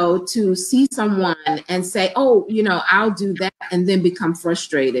 you know, to see someone and say, oh, you know, I'll do that, and then become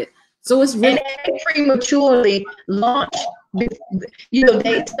frustrated. So it's really, and they prematurely launch. You know,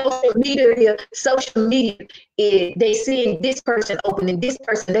 social media, they see this person opening, this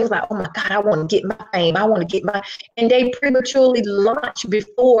person, they're like, oh my God, I want to get my fame, I want to get my, and they prematurely launch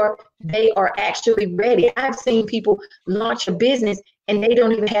before they are actually ready. I've seen people launch a business and they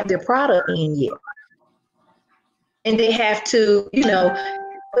don't even have their product in yet. And they have to, you know,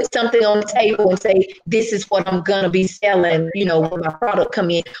 put something on the table and say, this is what I'm going to be selling, you know, when my product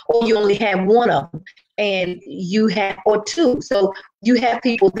come in, or you only have one of them. And you have, or two. So you have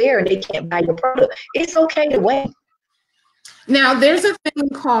people there and they can't buy your product. It's okay to wait. Now, there's a thing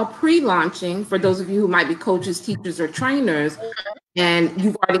called pre-launching for those of you who might be coaches, teachers, or trainers, and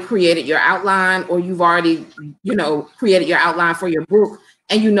you've already created your outline, or you've already, you know, created your outline for your book,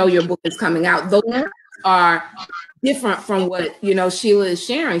 and you know your book is coming out. Those are different from what, you know, Sheila is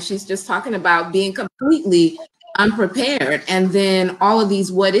sharing. She's just talking about being completely unprepared, and then all of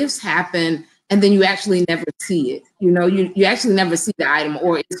these what ifs happen. And then you actually never see it. You know, you actually never see the item,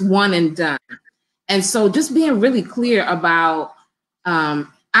 or it's one and done. And so just being really clear about,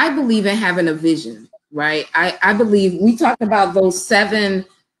 I believe in having a vision, right? I believe we talked about those 7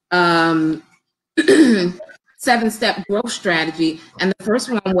 7-step growth strategy. And the first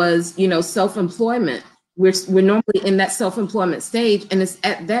one was, you know, self-employment. We're normally in that self-employment stage. And it's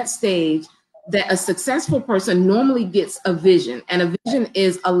at that stage that a successful person normally gets a vision, and a vision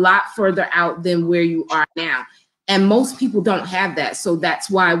is a lot further out than where you are now. And most people don't have that. So that's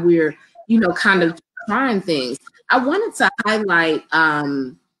why we're, you know, kind of trying things. I wanted to highlight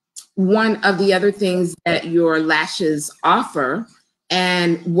one of the other things that your lashes offer.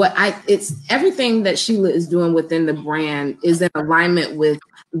 And it's everything that Sheila is doing within the brand is in alignment with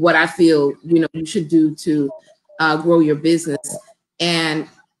what I feel, you know, you should do to grow your business. And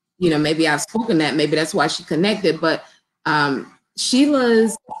you know, maybe I've spoken that, maybe that's why she connected, but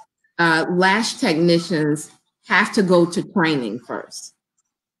Sheila's lash technicians have to go to training first.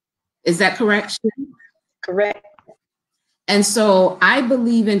 Is that correct, Sheila? Correct. And so I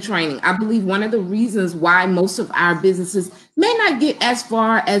believe in training. I believe one of the reasons why most of our businesses may not get as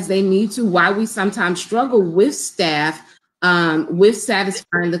far as they need to, why we sometimes struggle with staff, with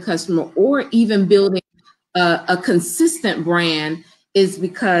satisfying the customer, or even building a consistent brand, is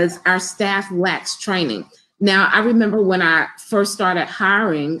because our staff lacks training. Now, I remember when I first started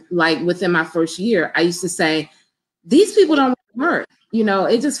hiring, like within my first year, I used to say, these people don't work. You know,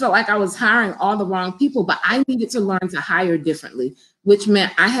 it just felt like I was hiring all the wrong people, but I needed to learn to hire differently, which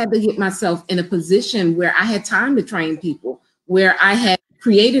meant I had to get myself in a position where I had time to train people, where I had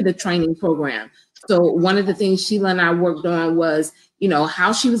created a training program. So one of the things Sheila and I worked on was, you know,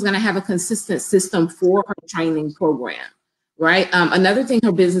 how she was going to have a consistent system for her training program. Right. Another thing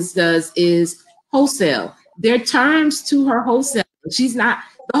her business does is wholesale. There are terms to her wholesale. The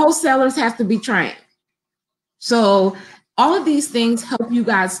wholesalers have to be trained. So all of these things help you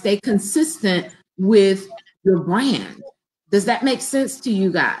guys stay consistent with your brand. Does that make sense to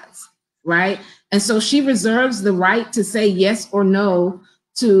you guys? Right. And so she reserves the right to say yes or no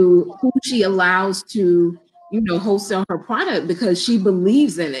to who she allows to, you know, wholesale her product, because she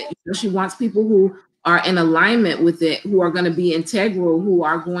believes in it. You know, she wants people who are in alignment with it, who are going to be integral, who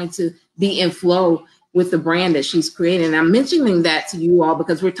are going to be in flow with the brand that she's creating. And I'm mentioning that to you all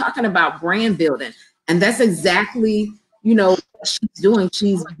because we're talking about brand building. And that's exactly, you know, what she's doing.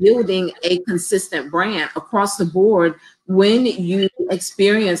 She's building a consistent brand across the board. When you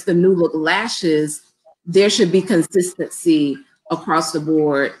experience the new look lashes, there should be consistency across the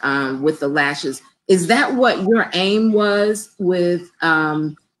board with the lashes. Is that what your aim was with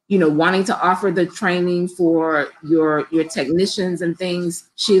you know, wanting to offer the training for your technicians and things,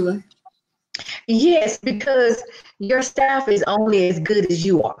 Sheila? Yes, because your staff is only as good as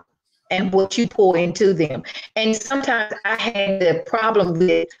you are and what you pour into them. And sometimes I had the problem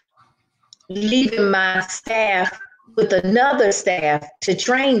with leaving my staff with another staff to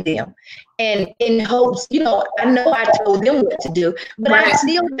train them. And in hopes, you know I told them what to do, but I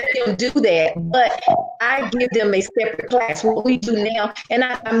still let them do that. But I give them a separate class. What we do now, and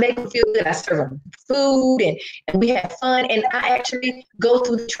I make them feel good. I serve them food and we have fun. And I actually go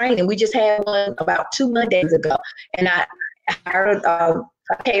through the training. We just had one about 2 Mondays ago. And I hired a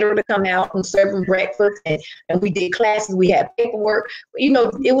a caterer to come out and serve them breakfast, and we did classes. We had paperwork. You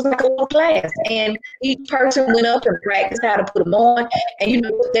know, it was like a little class, and each person went up and practiced how to put them on. And you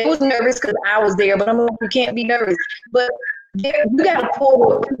know, they was nervous because I was there, but I'm like, you can't be nervous. But you got to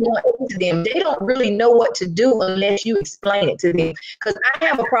pour what you want into them. They don't really know what to do unless you explain it to them. Because I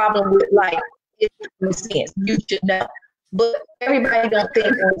have a problem with, like, it makes sense. You should know, but everybody don't think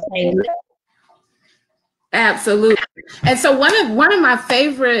on the same level. Absolutely. And so one of my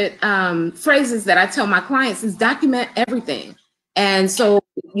favorite phrases that I tell my clients is document everything. And so,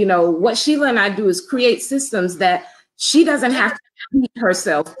 you know, what Sheila and I do is create systems that she doesn't have to repeat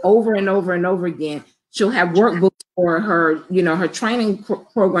herself over and over and over again. She'll have workbooks for her, you know, her training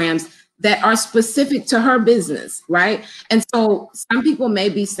programs that are specific to her business, right? And so some people may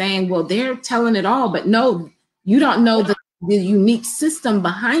be saying, well, they're telling it all, but no, you don't know the unique system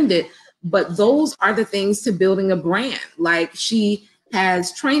behind it. But those are the things to building a brand. Like, she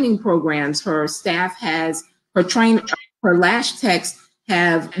has training programs, her staff has her lash techs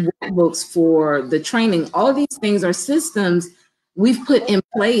have workbooks for the training. All of these things are systems we've put in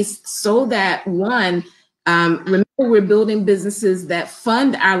place so that, one, remember, we're building businesses that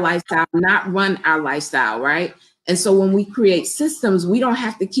fund our lifestyle, not run our lifestyle, right? And so when we create systems, we don't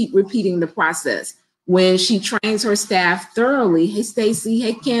have to keep repeating the process. When she trains her staff thoroughly, hey, Stacy,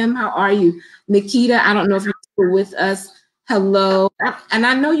 hey, Kim, how are you? Nikita, I don't know if you're still with us. Hello. And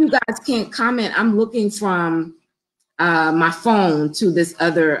I know you guys can't comment. I'm looking from my phone to this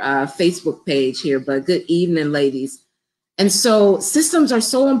other Facebook page here, but good evening, ladies. And so systems are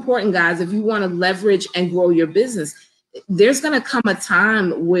so important, guys, if you want to leverage and grow your business. There's going to come a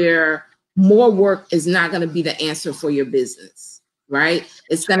time where more work is not going to be the answer for your business, right?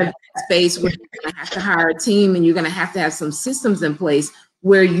 It's going to be a space where you're going to have to hire a team, and you're going to have some systems in place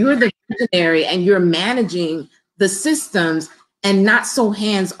where you're the visionary and you're managing the systems and not so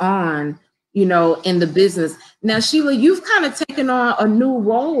hands-on, you know, in the business. Now, Sheila, you've kind of taken on a new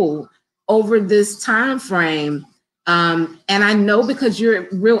role over this time frame. And I know, because you're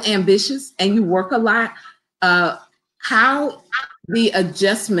real ambitious and you work a lot, how the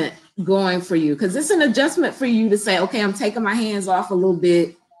adjustment going for you? Because it's an adjustment for you to say, okay, I'm taking my hands off a little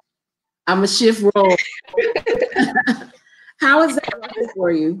bit. I'm a shift role. How is that working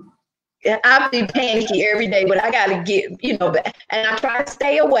for you? Yeah, I be panicky every day, but I got to get, you know, and I try to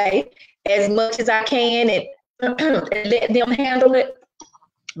stay away as much as I can and let them handle it.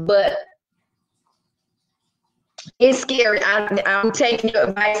 But it's scary. I'm taking your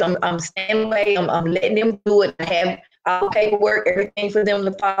advice. I'm staying away. I'm letting them do it. I have all paperwork, everything for them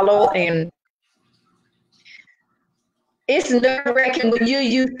to follow, and it's nerve-wracking when you're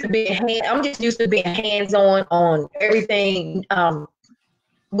used to being I'm just used to being hands-on on everything.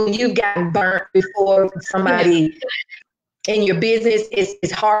 When you've gotten burnt before somebody in your business,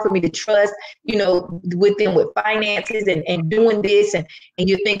 it's hard for me to trust, you know, with them with finances and doing this, and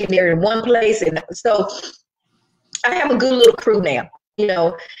you're thinking they're in one place. And so I have a good little crew now, you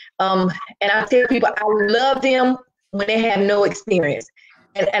know, and I tell people I love them when they have no experience.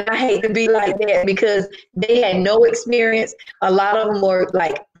 And I hate to be like that, because they had no experience. A lot of them were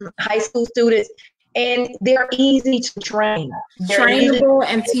like high school students, and they're easy to train. They're trainable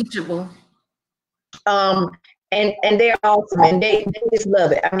and teachable. And they're awesome, and they just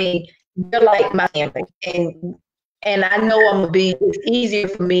love it. I mean, they're like my family, and I know it's easier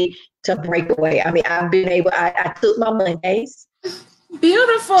for me to break away. I mean, I've been able, I took my Mondays.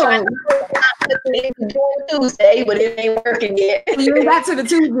 Beautiful. Tuesday, but it ain't working yet. You ain't got to the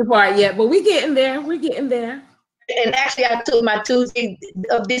Tuesday part yet, but we're getting there. We're getting there. And actually, I took my Tuesday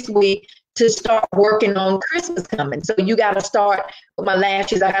of this week to start working on Christmas coming. So you got to start with my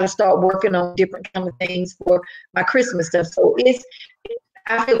lashes. I got to start working on different kind of things for my Christmas stuff. So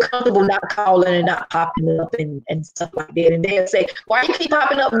I feel comfortable not calling and not popping up and stuff like that. And they'll say, why you keep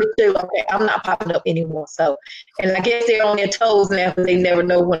popping up? Okay, I'm not popping up anymore. So, and I guess they're on their toes now because they never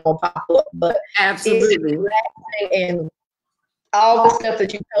know when I'll pop up. But absolutely, it's relaxing, and all the stuff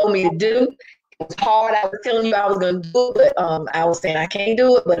that you told me to do, it was hard. I was telling you I was going to do it, but I was saying I can't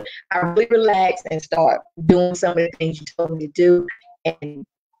do it. But I really relaxed and start doing some of the things you told me to do. And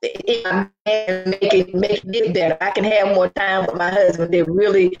make it better. I can have more time with my husband. They're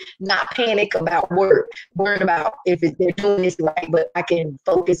really not panic about work, worrying about if they're doing this right, but I can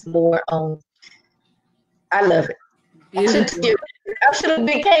focus more on. I love it. I should have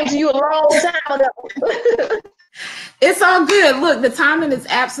came to you a long time ago. It's all good. Look, the timing is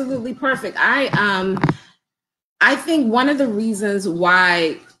absolutely perfect. I think one of the reasons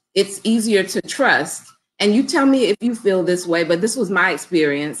why it's easier to trust, and you tell me if you feel this way, but this was my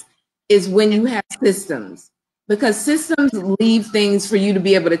experience, is when you have systems. because systems leave things for you to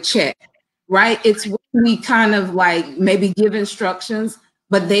be able to check, right? It's when we kind of like maybe give instructions,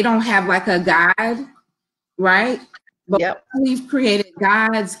 but they don't have like a guide, right? But Yep. we've created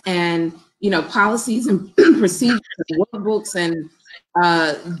guides and, policies and procedures and workbooks and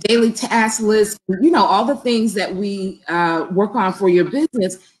daily task lists, all the things that we work on for your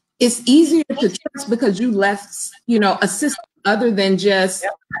business. It's easier to trust because you left, a system other than just,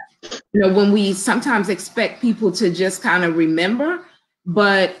 when we sometimes expect people to just kind of remember,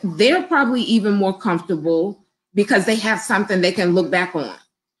 but they're probably even more comfortable because they have something they can look back on.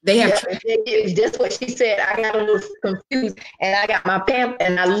 They have just what she said. I got a little confused, and I got my pamphlet,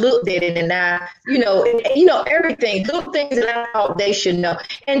 and I looked at it, and I, everything, little things that I thought they should know.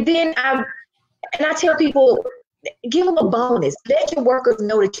 And then I tell people, give them a bonus. Let your workers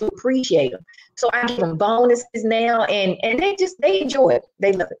know that you appreciate them. So I give them bonuses now, and they enjoy it.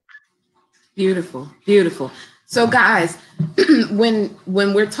 They love it. Beautiful, beautiful. So guys, when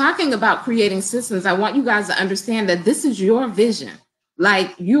we're talking about creating systems, I want you guys to understand that this is your vision.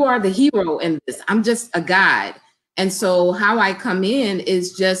 Like, you are the hero in this. I'm just a guide. And so how I come in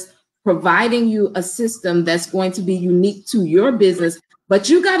is just providing you a system that's going to be unique to your business, but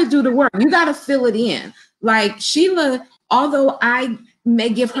you got to do the work. You got to fill it in. Like Sheila, although I may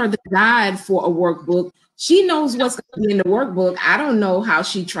give her the guide for a workbook, she knows what's going to be in the workbook. I don't know how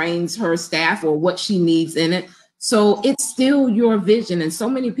she trains her staff or what she needs in it. So it's still your vision. And so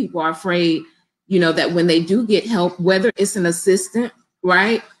many people are afraid, that when they do get help, whether it's an assistant,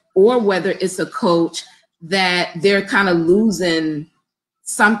 right, or whether it's a coach, that they're kind of losing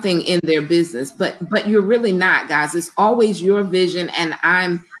something in their business. But you're really not, guys. It's always your vision, and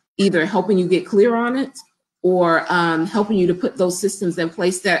I'm either helping you get clear on it or helping you to put those systems in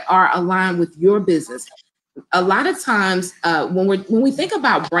place that are aligned with your business. A lot of times when we think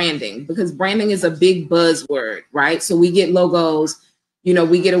about branding, because branding is a big buzzword, right? So we get logos,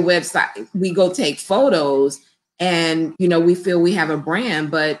 we get a website, we go take photos, and, we feel we have a brand,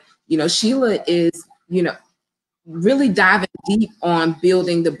 but, Sheila is, really diving deep on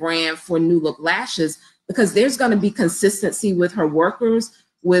building the brand for New Look Lashes, because there's going to be consistency with her workers,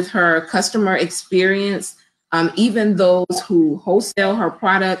 with her customer experience, even those who wholesale her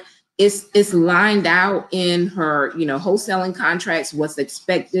product. It's lined out in her, wholesaling contracts, what's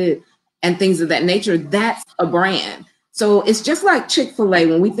expected and things of that nature. That's a brand. So it's just like Chick-fil-A.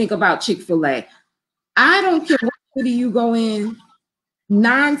 When we think about Chick-fil-A, I don't care what city you go in,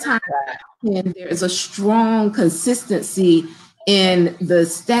 9 times out of 10, there is a strong consistency in the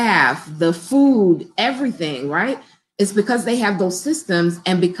staff, the food, everything, right? It's because they have those systems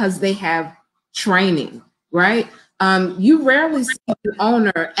and because they have training, right? You rarely see the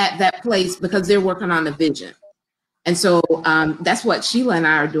owner at that place because they're working on the vision. And so that's what Sheila and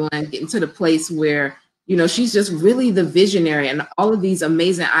I are doing, getting to the place where, she's just really the visionary, and all of these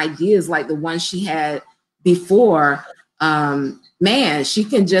amazing ideas like the ones she had before, man, she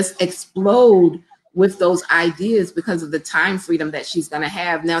can just explode with those ideas because of the time freedom that she's going to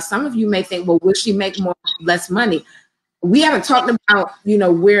have. Now, some of you may think, well, will she make less money? We haven't talked about,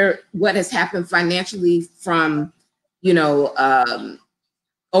 what has happened financially from,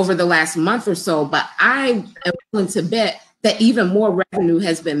 over the last month or so, but I am willing to bet that even more revenue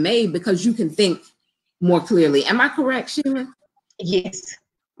has been made because you can think more clearly. Am I correct, Sheila? Yes.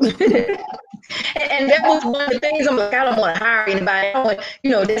 And that was one of the things. I'm like, I don't want to hire anybody. I don't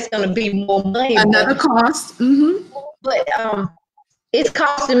want, that's going to be more money. Another cost. Mm-hmm. But it's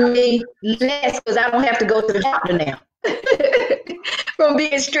costing me less because I don't have to go to the doctor now from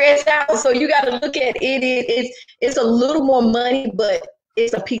being stressed out. So you got to look at it. It's a little more money, but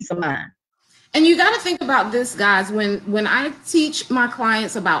it's a peace of mind. And you got to think about this, guys. When I teach my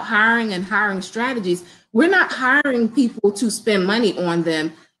clients about hiring and hiring strategies, we're not hiring people to spend money on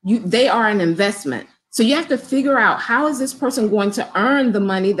them. They are an investment. So you have to figure out, how is this person going to earn the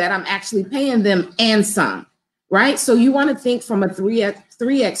money that I'm actually paying them and some, right? So you want to think from a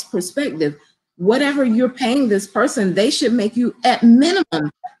 3X perspective. Whatever you're paying this person, they should make you at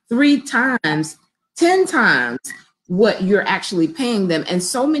minimum 3 times, 10 times what you're actually paying them. And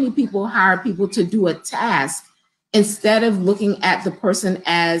so many people hire people to do a task instead of looking at the person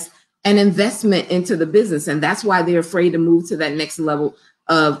as an investment into the business. And that's why they're afraid to move to that next level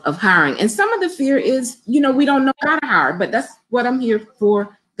of hiring. And some of the fear is, we don't know how to hire, but that's what I'm here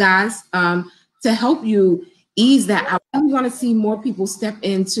for, guys, to help you ease that out. I want to see more people step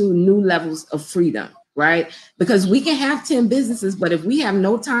into new levels of freedom, right? Because we can have 10 businesses, but if we have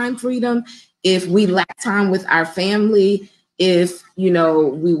no time freedom, if we lack time with our family, if,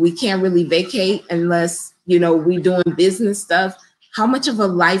 we can't really vacate unless, we doing business stuff, how much of a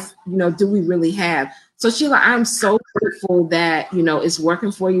life, do we really have? So Sheila, I'm so grateful that, you know, it's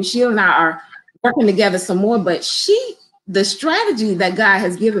working for you. Sheila and I are working together some more, but the strategy that God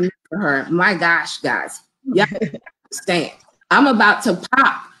has given me for her, my gosh, guys, y'all understand. I'm about to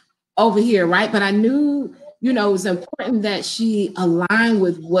pop over here, right? But I knew, you know, it was important that she aligned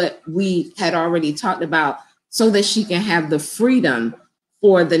with what we had already talked about so that she can have the freedom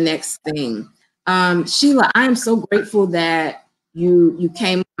for the next thing. Sheila, I am so grateful that you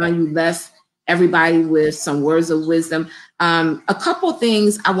came on, you left everybody with some words of wisdom. A couple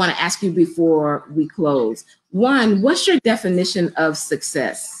things I want to ask you before we close. One, what's your definition of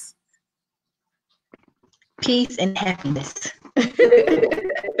success? Peace and happiness.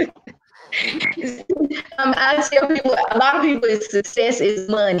 I tell people, a lot of people, success is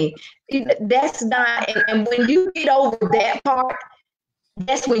money. That's not, and when you get over that part,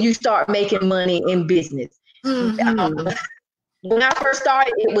 that's when you start making money in business. Mm-hmm. When I first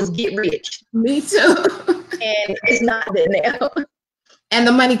started, it was get rich. Me too. And it's not that now. And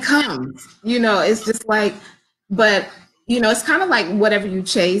the money comes, you know, it's just like, but, you know, it's kind of like whatever you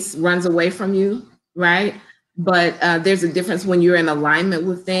chase runs away from you, right? But there's a difference when you're in alignment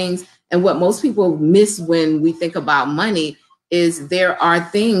with things. And what most people miss when we think about money is there are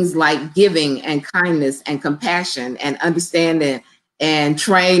things like giving and kindness and compassion and understanding and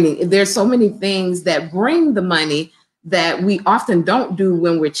training. There's so many things that bring the money that we often don't do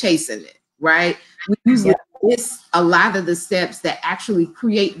when we're chasing it, right? We usually miss a lot of the steps that actually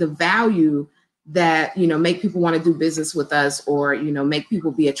create the value that, you know, make people want to do business with us, or, you know, make people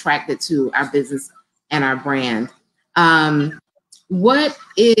be attracted to our business and our brand. What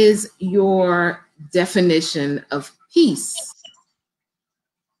is your definition of peace?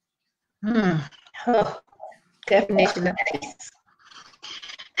 Definition of peace.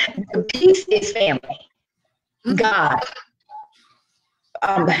 Peace is family. God.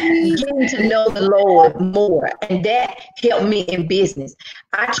 Getting to know the Lord more, and that helped me in business.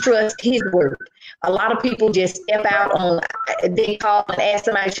 I trust His word. A lot of people just step out on, they call and ask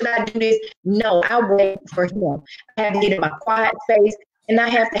somebody, should I do this? No, I wait for Him. I have to get in my quiet space, and I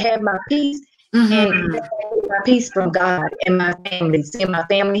have to have my peace. Mm-hmm. And my peace from God and my family. Seeing my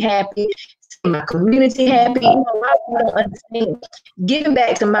family happy, seeing my community happy. You know, a lot of people don't understand. Giving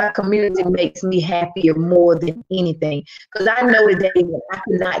back to my community makes me happier more than anything, because I know the day when I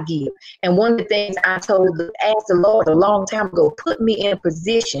cannot give. And one of the things I asked the Lord a long time ago, put me in a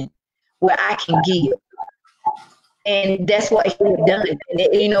position where I can give. And that's what He had done. And,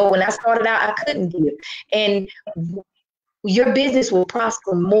 you know, when I started out, I couldn't give. And your business will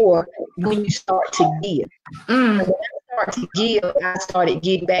prosper more when you start to give. When I started to give, I started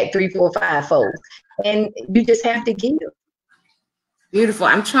getting back 3, 4, 5-fold. And you just have to give. Beautiful.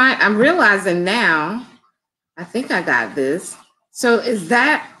 I'm realizing now, I think I got this. So is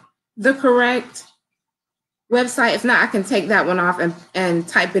that the correct website? If not, I can take that one off and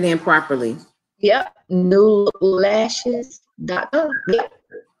type it in properly. Yep. newlashes.com. Yep.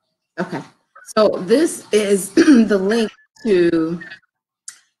 Okay. So this is the link to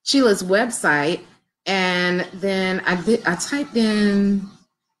Sheila's website. And then I typed in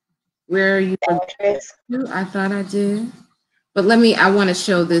where you address. I thought I did. But I want to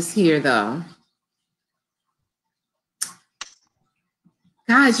show this here though.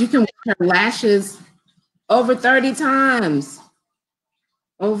 Guys, you can wear her lashes over 30 times.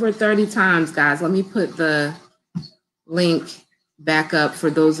 Over 30 times, guys. Let me put the link back up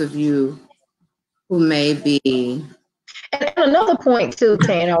for those of you who may be. And another point too,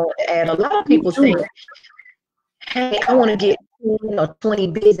 Tanya, I want to add, a lot of people think, hey, I want to get 10 or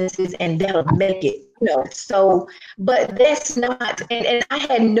 20 businesses and that'll make it, you know. So, but that's not, and I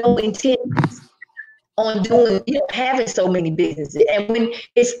had no intent on doing, you know, having so many businesses. And when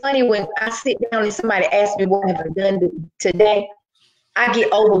it's funny, when I sit down and somebody asks me what have I done today, I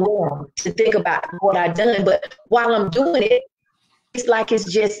get overwhelmed to think about what I've done. But while I'm doing it, it's like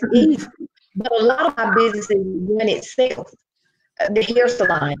it's just easy. But a lot of my businesses run itself. The hair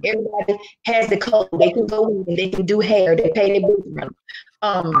salon, everybody has the code. They can go in, they can do hair, they pay their bills.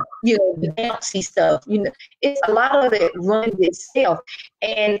 You know, the bouncy stuff. You know, it's a lot of it runs itself,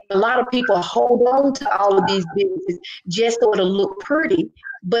 and a lot of people hold on to all of these businesses just so it'll look pretty,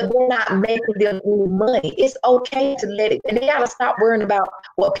 but they're not making them any money. It's okay to let it, and they gotta stop worrying about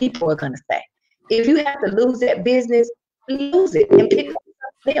what people are gonna say. If you have to lose that business, lose it and pick up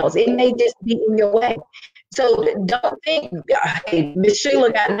something else. It may just be in your way. So don't think, hey, Miss Sheila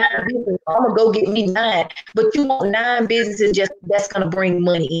got 9 businesses, I'm gonna go get me 9. But you want 9 businesses that's gonna bring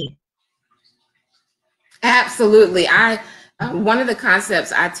money in. Absolutely. One of the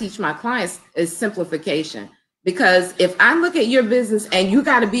concepts I teach my clients is simplification. Because if I look at your business and you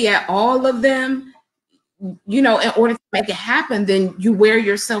got to be at all of them, you know, in order to make it happen, then you wear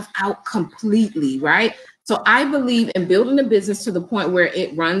yourself out completely, right? So I believe in building a business to the point where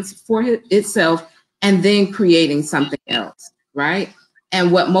it runs for itself and then creating something else, right?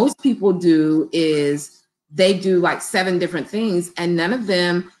 And what most people do is they do like 7 different things, and none of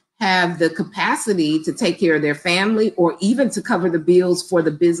them have the capacity to take care of their family or even to cover the bills for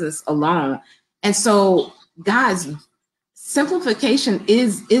the business alone. And so, guys, simplification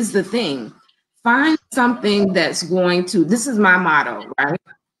is the thing. Find something that's going to, this is my motto, right?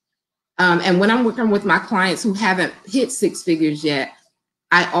 And when I'm working with my clients who haven't hit 6 figures yet,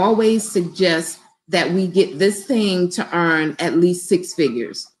 I always suggest that we get this thing to earn at least 6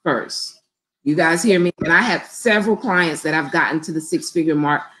 figures first. You guys hear me? And I have several clients that I've gotten to the 6-figure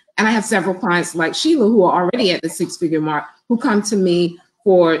mark. And I have several clients like Sheila who are already at the 6-figure mark who come to me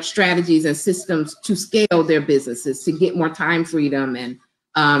for strategies and systems to scale their businesses, to get more time freedom and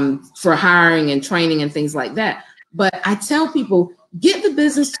for hiring and training and things like that. But I tell people, get the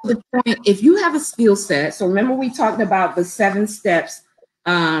business to the point, if you have a skill set. So remember we talked about the 7 steps,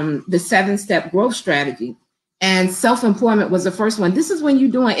 the 7-step growth strategy, and self-employment was the first one. This is when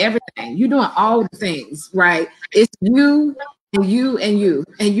you're doing everything. You're doing all the things, right? It's you and you and you,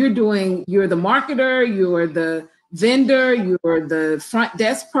 and you're the marketer, you're the vendor, you're the front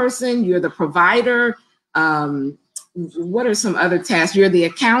desk person, you're the provider. What are some other tasks? You're the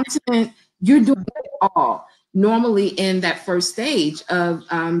accountant. You're doing it all. Normally in that first stage of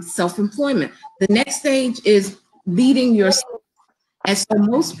self-employment. The next stage is leading yourself. And so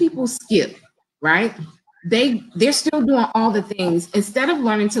most people skip, right? They're still doing all the things. Instead of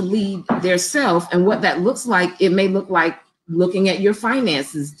learning to lead their self, and what that looks like, it may look like looking at your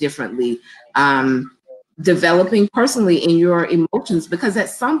finances differently, developing personally in your emotions, because at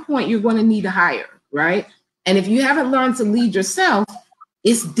some point you're going to need to hire, right? And if you haven't learned to lead yourself,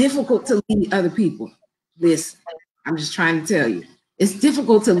 it's difficult to lead other people. Listen, I'm just trying to tell you, it's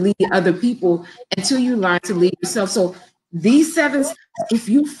difficult to lead other people until you learn to lead yourself. So these 7 steps, if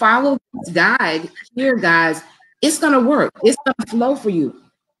you follow this guide here, guys, it's going to work. It's going to flow for you.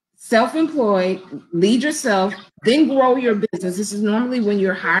 Self-employed, lead yourself, then grow your business. This is normally when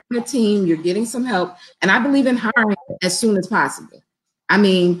you're hiring a team, you're getting some help. And I believe in hiring as soon as possible. I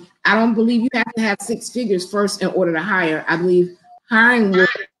mean, I don't believe you have to have 6 figures first in order to hire. I believe hiring will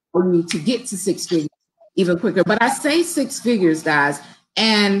allow you to get to 6 figures even quicker. But I say 6 figures, guys.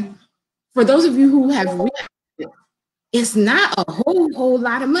 And for those of you who have reached it, it's not a whole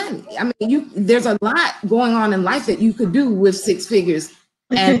lot of money. I mean, there's a lot going on in life that you could do with 6 figures.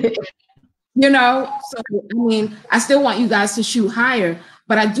 And, you know, so, I mean, I still want you guys to shoot higher,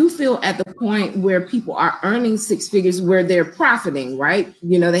 but I do feel at the point where people are earning 6 figures, where they're profiting, right?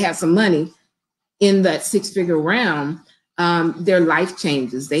 You know, they have some money in that 6-figure realm. Their life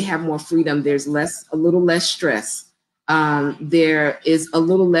changes. They have more freedom. There's a little less stress. There is a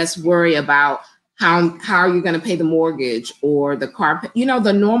little less worry about how are you going to pay the mortgage or the car, you know,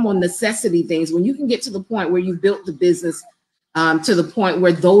 the normal necessity things. When you can get to the point where you've built the business to the point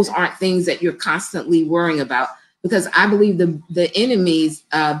where those aren't things that you're constantly worrying about. Because I believe the enemy's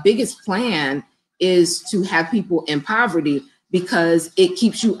biggest plan is to have people in poverty, because it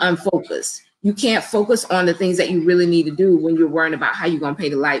keeps you unfocused. You can't focus on the things that you really need to do when you're worrying about how you're going to pay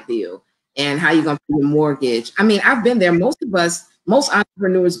the light bill and how you're going to pay your mortgage. I mean, I've been there. Most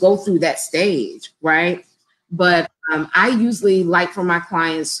entrepreneurs go through that stage, right? But I usually like for my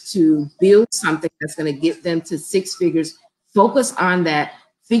clients to build something that's going to get them to 6 figures, focus on that,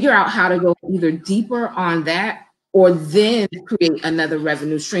 figure out how to go either deeper on that or then create another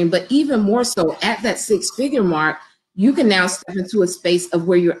revenue stream. But even more so, at that 6-figure mark, you can now step into a space of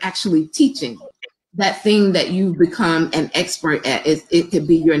where you're actually teaching that thing that you've become an expert at. It could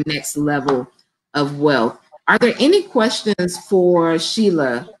be your next level of wealth. Are there any questions for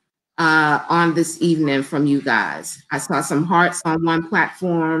Sheila on this evening from you guys? I saw some hearts on one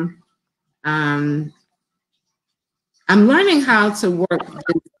platform. I'm learning how to work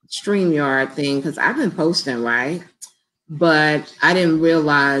the StreamYard thing because I've been posting, right? But I didn't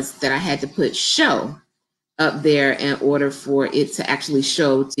realize that I had to put show up there in order for it to actually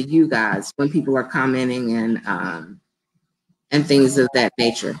show to you guys when people are commenting and things of that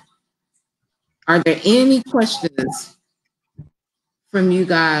nature. Are there any questions from you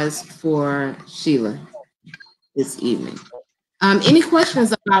guys for Sheila this evening? Any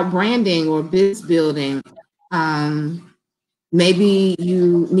questions about branding or biz building? Maybe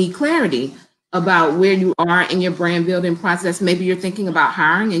you need clarity about where you are in your brand building process. Maybe you're thinking about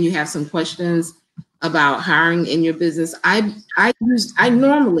hiring and you have some questions about hiring in your business. I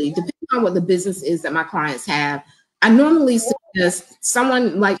normally, depending on what the business is that my clients have, I normally suggest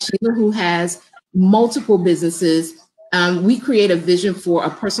someone like Sheila who has multiple businesses, we create a vision for a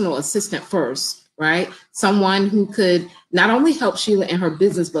personal assistant first, right? Someone who could not only help Sheila in her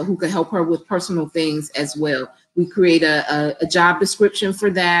business, but who could help her with personal things as well. We create a job description for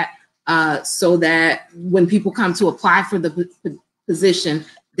that, so that when people come to apply for the position,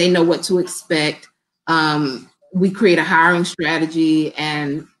 they know what to expect. We create a hiring strategy,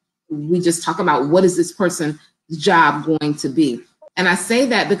 and we just talk about what is this person's job going to be. And I say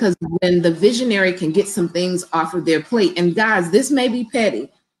that because when the visionary can get some things off of their plate, and guys, this may be petty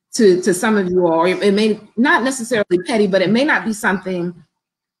to some of you all, it may not necessarily petty, but it may not be something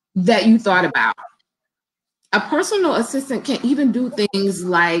that you thought about. A personal assistant can even do things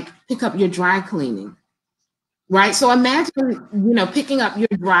like pick up your dry cleaning, right? So imagine, picking up your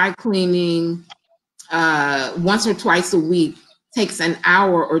dry cleaning once or twice a week takes an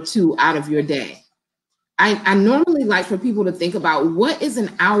hour or two out of your day. I normally like for people to think about what is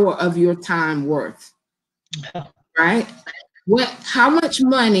an hour of your time worth, right? How much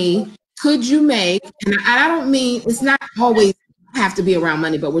money could you make? And I don't mean, it's not always have to be around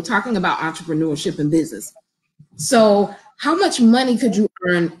money, but we're talking about entrepreneurship and business. So how much money could you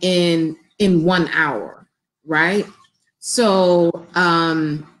earn in 1 hour, right? So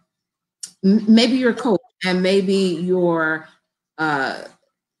maybe your coach, and maybe your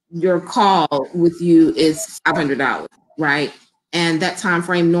call with you is $500, right? And that time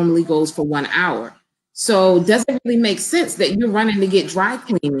frame normally goes for 1 hour. So does it really make sense that you're running to get dry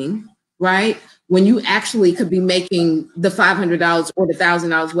cleaning, right, when you actually could be making the $500 or the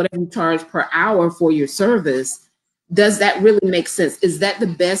 $1,000, whatever you charge per hour for your service? Does that really make sense? Is that the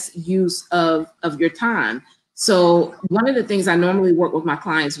best use of your time? So one of the things I normally work with my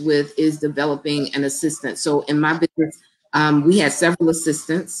clients with is developing an assistant. So in my business, we had several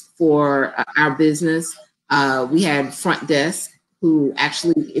assistants for our business. We had front desk, who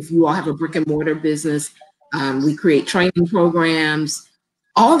actually, if you all have a brick and mortar business, we create training programs,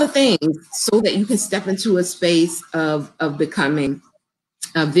 all the things so that you can step into a space of becoming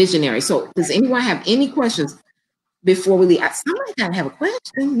a visionary. So does anyone have any questions before we leave? Somebody gotta have a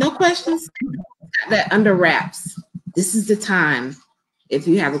question. No questions? Got that under wraps. This is the time. If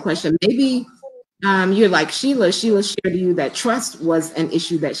you have a question, maybe you're like Sheila. Sheila shared to you that trust was an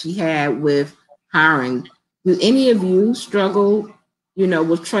issue that she had with hiring. Do any of you struggle,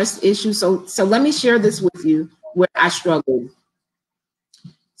 with trust issues? So let me share this with you where I struggled.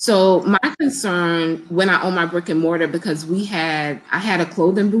 So my concern when I owned my brick and mortar, because I had a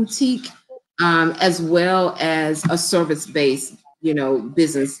clothing boutique, as well as a service-based,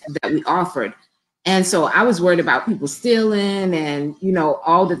 business that we offered. And so I was worried about people stealing and,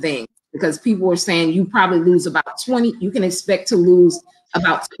 all the things, because people were saying you probably lose about 20, you can expect to lose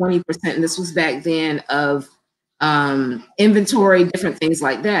about 20%. And this was back then of inventory, different things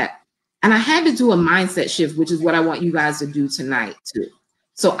like that. And I had to do a mindset shift, which is what I want you guys to do tonight too.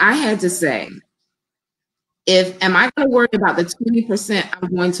 So I had to say, am I going to worry about the 20%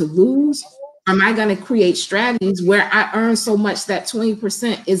 I'm going to lose? Or am I going to create strategies where I earn so much that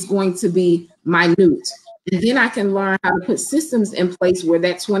 20% is going to be minute? And then I can learn how to put systems in place where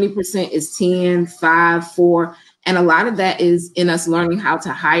that 20% is 10, 5, 4. And a lot of that is in us learning how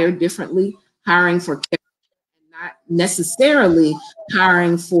to hire differently, hiring for care, not necessarily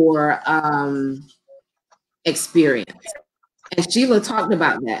hiring for experience. And Sheila talked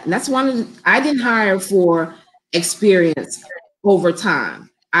about that. And that's I didn't hire for experience over time.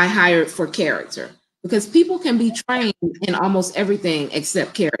 I hired for character, because people can be trained in almost everything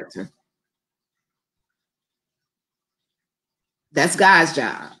except character. That's God's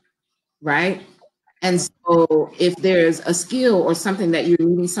job, right? And so if there's a skill or something that you're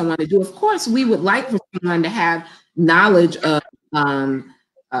needing someone to do, of course, we would like for someone to have knowledge of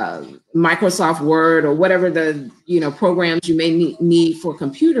Microsoft Word or whatever the programs you may need for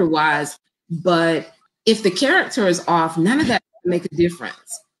computer wise. But if the character is off, none of that will make a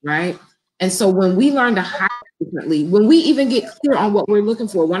difference, right? And so when we learn to hire differently, when we even get clear on what we're looking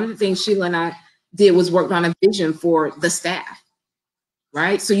for, one of the things Sheila and I did was work on a vision for the staff,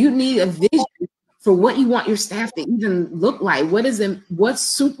 right? So you need a vision for what you want your staff to even look like. What's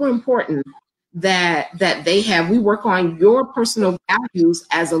super important that they have. We work on your personal values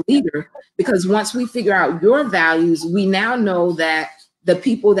as a leader, because once we figure out your values, we now know that the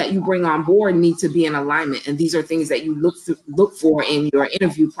people that you bring on board need to be in alignment. And these are things that you look for in your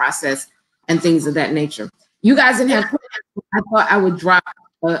interview process and things of that nature. You guys didn't have questions. I thought I would drop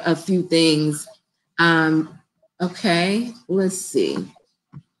a few things. Okay, let's see.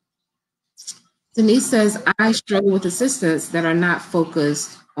 Denise says, I struggle with assistants that are not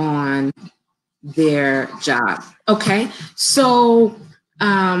focused on their job. Okay, so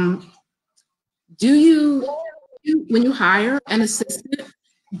when you hire an assistant,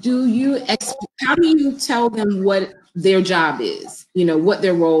 how do you tell them what their job is, what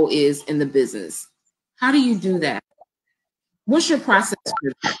their role is in the business? How do you do that? What's your process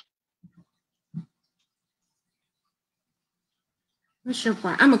for that?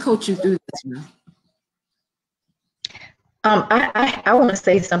 I'm gonna coach you through this now. I want to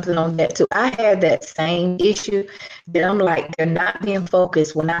say something on that too. I had that same issue that I'm like, they're not being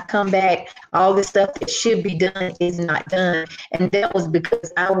focused. When I come back, all the stuff that should be done is not done. And that was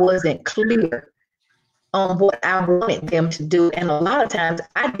because I wasn't clear on what I wanted them to do. And a lot of times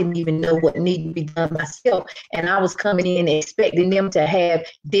I didn't even know what needed to be done myself. And I was coming in expecting them to have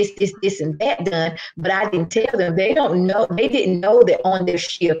this, and that done. But I didn't tell them. They didn't know that on their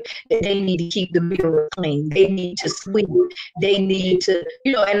shift that they need to keep the mirror clean. They need to sweep. They need to,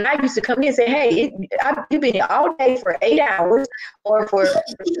 and I used to come in and say, hey, you've been here all day for 8 hours or for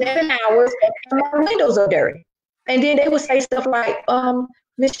 7 hours and my windows are dirty. And then they would say stuff like,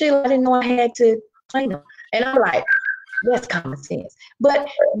 Miss Sheila, I didn't know I had to clean them. And I'm like, that's common sense. But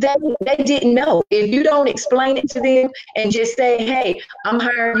they didn't know. If you don't explain it to them and just say, hey, I'm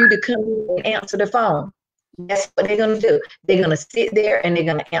hiring you to come in and answer the phone, that's what they're going to do. They're going to sit there and they're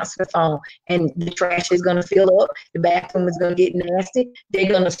going to answer the phone. And the trash is going to fill up. The bathroom is going to get nasty. They're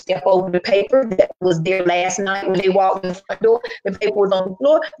going to step over the paper that was there last night when they walked in the front door. The paper was on the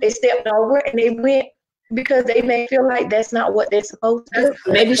floor. They stepped over and they went because they may feel like that's not what they're supposed to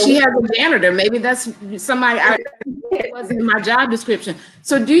do. Maybe she has a janitor. Maybe that's somebody it wasn't in my job description.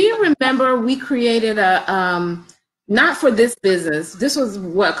 So do you remember we created a, not for this business, this was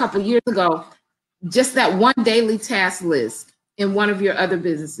a couple of years ago, just that one daily task list in one of your other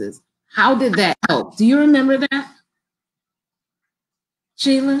businesses. How did that help? Do you remember that,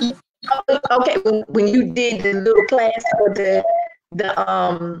 Sheila? Okay, when you did the little class for the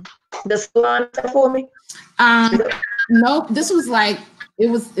salon stuff for me? No, this was like, it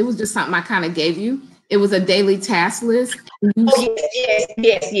was just something I kind of gave you. It was a daily task list.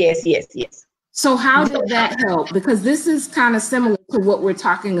 Yes. So how did that help? Because this is kind of similar to what we're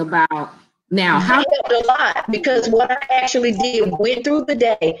talking about now. How helped a lot, because what I actually did, went through the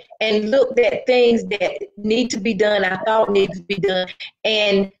day and looked at things that need to be done, I thought needed to be done.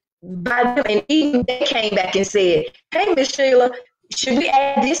 And even they came back and said, hey, Miss Sheila, should we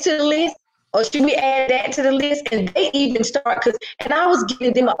add this to the list? Or should we add that to the list? And they even start, and I was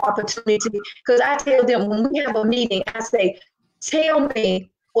giving them an opportunity, because I tell them when we have a meeting, I say, tell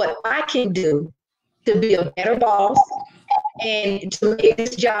me what I can do to be a better boss and to make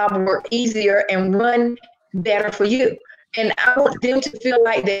this job work easier and run better for you. And I want them to feel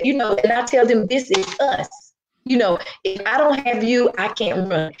like that, and I tell them this is us. If I don't have you, I can't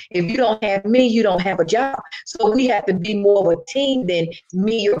run. If you don't have me, you don't have a job. So we have to be more of a team than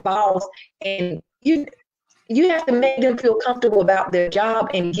me, your boss. And you have to make them feel comfortable about their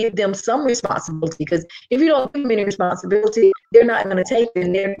job and give them some responsibility. Because if you don't give them any responsibility, they're not going to take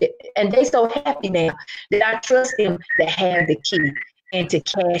it. And they're so happy now that I trust them to have the key and to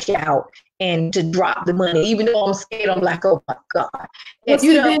cash out and to drop the money. Even though I'm scared, I'm like, oh my God.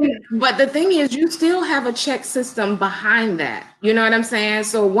 But the thing is, you still have a check system behind that. You know what I'm saying?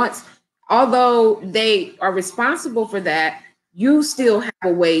 So although they are responsible for that, you still have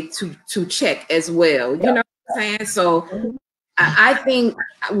a way to check as well. You know what I'm saying? So I think,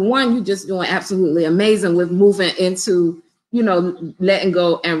 one, you're just doing absolutely amazing with moving into, letting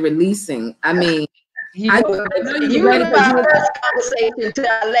go and releasing. I mean, I know you ready for our first conversation to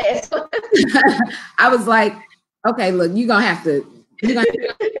our last one. I was like, okay, look, you're gonna have to.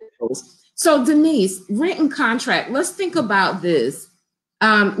 So Denise, written contract. Let's think about this.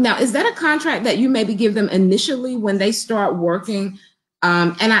 Now, is that a contract that you maybe give them initially when they start working?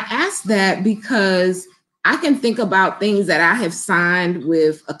 And I ask that because I can think about things that I have signed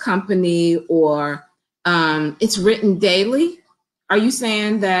with a company, or it's written daily. Are you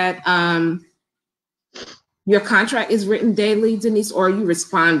saying that your contract is written daily, Denise, or are you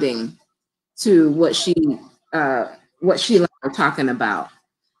responding to what Sheila was talking about?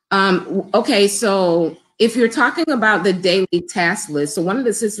 Okay, so if you're talking about the daily task list, so one of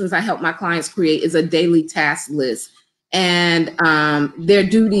the systems I help my clients create is a daily task list, and their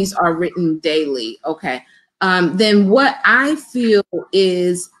duties are written daily. Okay, then what I feel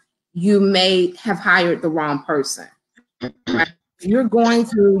is you may have hired the wrong person. Right? You're going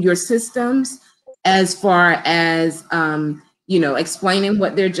through your systems as far as explaining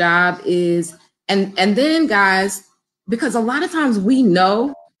what their job is, and then guys, because a lot of times we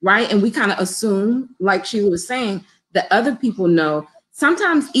know, right, and we kind of assume, like she was saying, that other people know.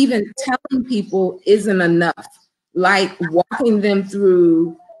 Sometimes even telling people isn't enough, like walking them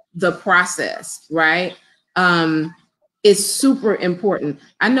through the process, right, is super important.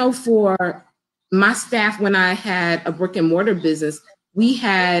 I know for my staff, when I had a brick and mortar business, we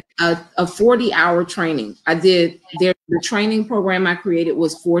had a 40-hour training. The training program I created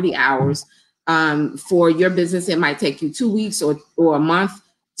was 40 hours. For your business, it might take you 2 weeks or a month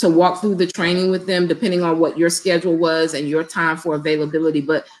to walk through the training with them, depending on what your schedule was and your time for availability.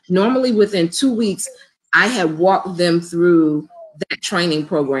 But normally within 2 weeks, I had walked them through that training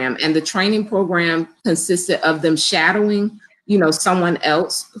program. And the training program consisted of them shadowing, someone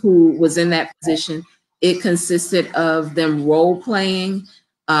else who was in that position. It consisted of them role playing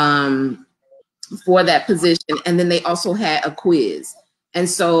for that position. And then they also had a quiz. And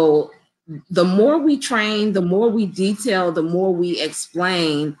so the more we train, the more we detail, the more we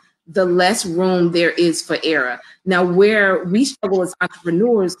explain, the less room there is for error. Now, where we struggle as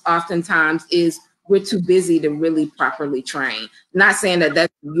entrepreneurs oftentimes is we're too busy to really properly train. Not saying that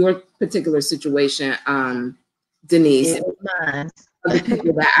that's your particular situation, Denise. The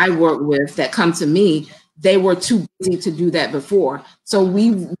people that I work with that come to me, they were too busy to do that before. So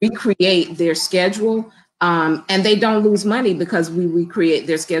we recreate their schedule, and they don't lose money because we recreate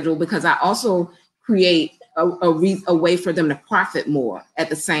their schedule, because I also create a way for them to profit more at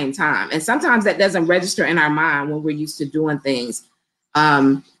the same time. And sometimes that doesn't register in our mind when we're used to doing things.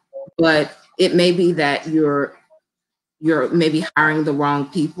 But it may be that you're maybe hiring the wrong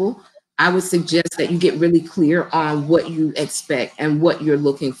people. I would suggest that you get really clear on what you expect and what you're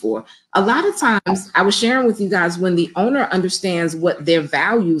looking for. A lot of times, I was sharing with you guys, when the owner understands what their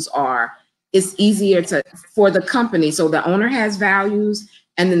values are, it's easier for the company. So the owner has values,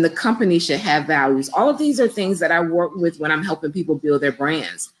 and then the company should have values. All of these are things that I work with when I'm helping people build their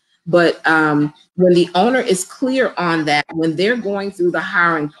brands. But when the owner is clear on that, when they're going through the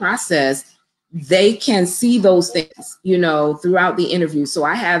hiring process, they can see those things, throughout the interview. So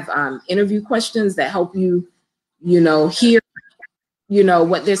I have interview questions that help you, hear,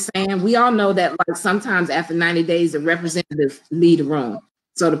 what they're saying. We all know that, like, sometimes after 90 days, the representative leave the room.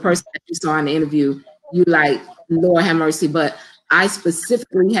 So the person that you saw in the interview, you like, Lord have mercy. But I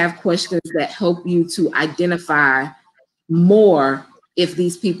specifically have questions that help you to identify more if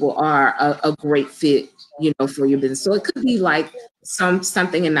these people are a great fit, for your business. So it could be like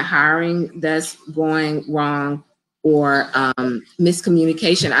something in the hiring that's going wrong, or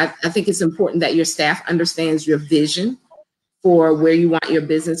miscommunication. I think it's important that your staff understands your vision for where you want your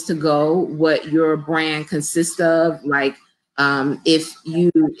business to go, what your brand consists of. Like, if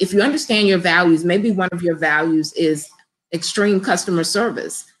you understand your values, maybe one of your values is extreme customer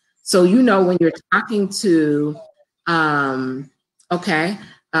service. So, when you're talking to, when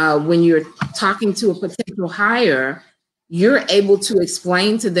you're talking to a potential hire, you're able to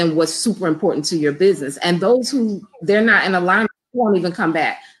explain to them what's super important to your business. And those who they're not in alignment won't even come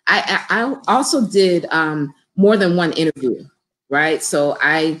back. I also did more than one interview, right? So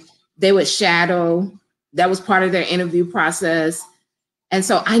they would shadow. That was part of their interview process. And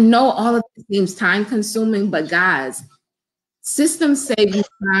so I know all of this seems time consuming, but guys, systems save you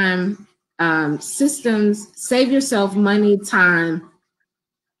time. Systems save yourself money, time,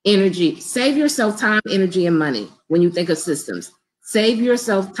 energy. Save yourself time, energy, and money. When you think of systems, save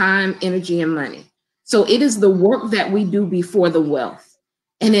yourself time, energy, and money. So it is the work that we do before the wealth.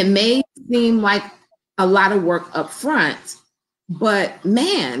 And it may seem like a lot of work up front, but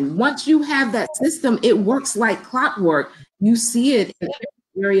man, once you have that system, it works like clockwork. You see it in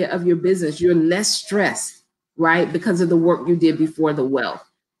every area of your business. You're less stressed, right? Because of the work you did before the wealth.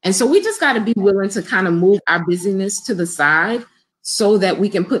 And so we just got to be willing to kind of move our busyness to the side so that we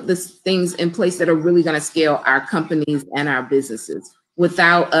can put the things in place that are really going to scale our companies and our businesses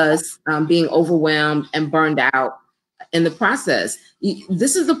without us being overwhelmed and burned out in the process.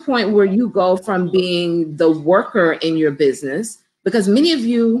 This is the point where you go from being the worker in your business, because many of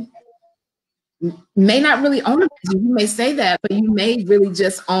you may not really own a business. You may say that, but you may really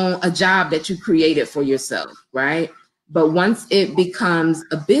just own a job that you created for yourself, right? But once it becomes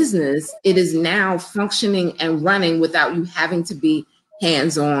a business, it is now functioning and running without you having to be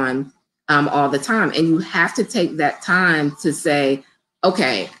hands-on all the time. And you have to take that time to say,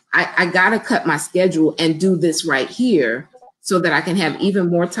 okay, I got to cut my schedule and do this right here so that I can have even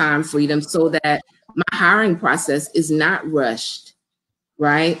more time freedom, so that my hiring process is not rushed,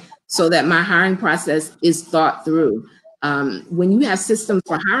 right? So that my hiring process is thought through. When you have systems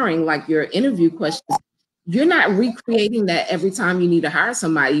for hiring, like your interview questions, you're not recreating that every time you need to hire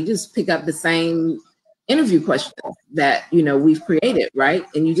somebody. You just pick up the same interview questions that we've created, right?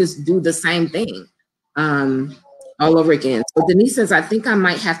 And you just do the same thing all over again. So Denise says, I think I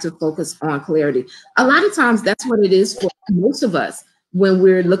might have to focus on clarity. A lot of times that's what it is for most of us. when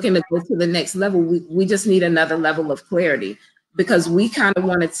we're looking to go to the next level, we just need another level of clarity, because we kind of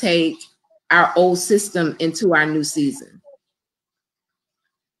want to take our old system into our new season.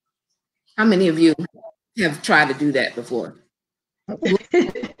 How many of you have tried to do that before?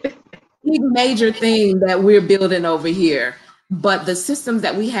 Big major thing that we're building over here, but the systems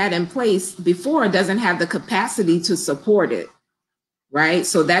that we had in place before doesn't have the capacity to support it, right?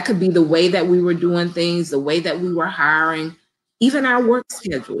 So that could be the way that we were doing things, the way that we were hiring, even our work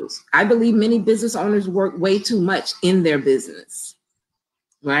schedules. I believe many business owners work way too much in their business,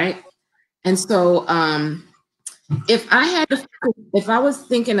 right? And so if I was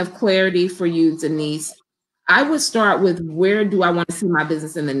thinking of clarity for you, Denise, I would start with, where do I want to see my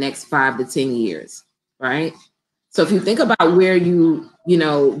business in the next 5 to 10 years, right? So if you think about where do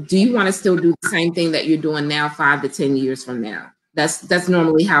you want to still do the same thing that you're doing now 5 to 10 years from now? That's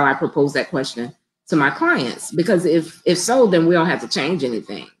normally how I propose that question to my clients, because if so, then we don't have to change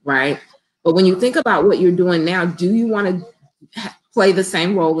anything, right? But when you think about what you're doing now, do you want to play the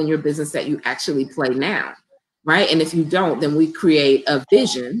same role in your business that you actually play now, right? And if you don't, then we create a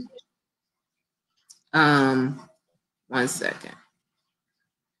vision. 1 second.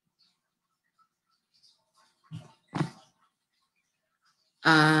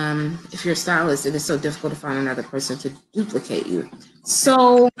 If you're a stylist, it is so difficult to find another person to duplicate you.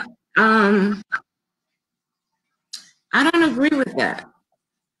 So I don't agree with that.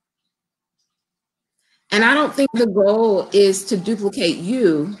 And I don't think the goal is to duplicate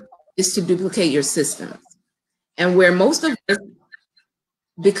you, is to duplicate your systems. And where most of us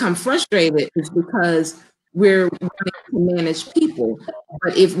become frustrated is because we're wanting to manage people.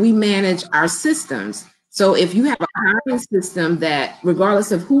 But if we manage our systems, so if you have a hiring system that,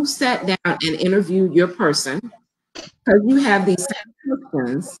 regardless of who sat down and interviewed your person, because you have these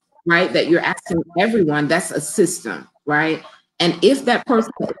questions, right, that you're asking everyone, that's a system, right? And if that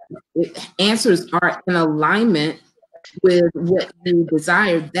person answers are in alignment with what you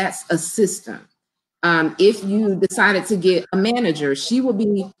desire, that's a system. If you decided to get a manager, she will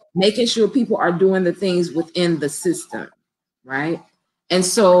be making sure people are doing the things within the system, right? And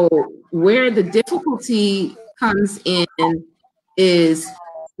so where the difficulty comes in is,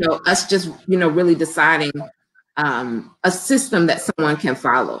 us just, really deciding a system that someone can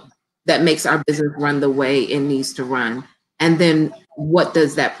follow that makes our business run the way it needs to run. And then what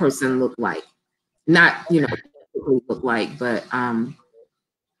does that person look like? Not, look like, but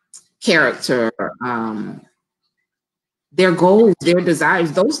character, their goals, their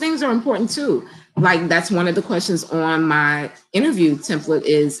desires, those things are important too. Like, that's one of the questions on my interview template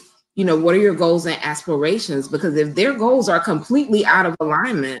is, what are your goals and aspirations? Because if their goals are completely out of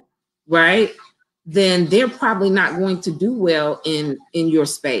alignment, right, then they're probably not going to do well in your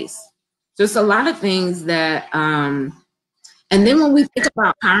space. Just a lot of things that, and then when we think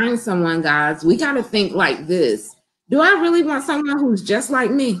about hiring someone, guys, we got to think like this. Do I really want someone who's just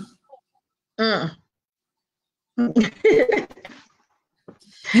like me?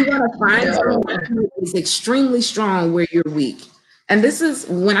 You want to find someone who is extremely strong where you're weak. And this is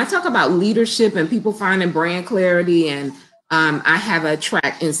when I talk about leadership and people finding brand clarity. And I have a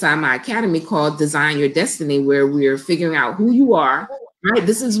track inside my academy called Design Your Destiny, where we're figuring out who you are, right?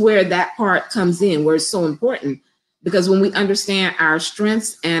 This is where that part comes in, where it's so important, because when we understand our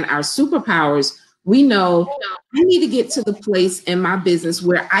strengths and our superpowers, we know I need to get to the place in my business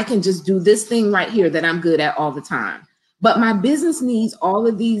where I can just do this thing right here that I'm good at all the time. But my business needs all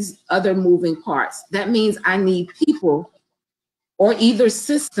of these other moving parts. That means I need people or either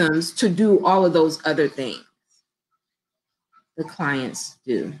systems to do all of those other things. The clients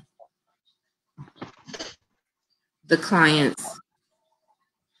do. The clients.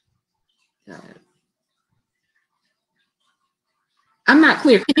 I'm not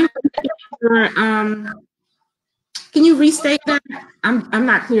clear. Can you restate that? I'm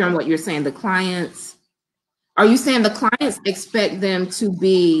not clear on what you're saying. The clients. Are you saying the clients expect them to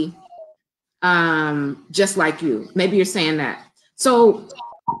be just like you? Maybe you're saying that. So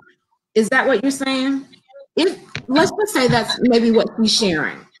is that what you're saying? Let's just say that's maybe what she's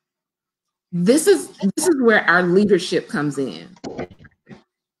sharing. This is where our leadership comes in.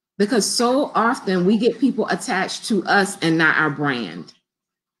 Because so often we get people attached to us and not our brand.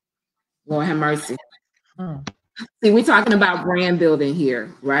 Lord have mercy. See, we're talking about brand building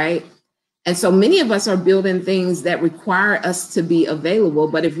here, right? And so many of us are building things that require us to be available.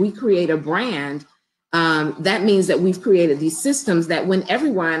 But if we create a brand, that means that we've created these systems that when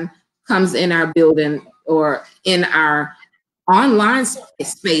everyone comes in our building or in our online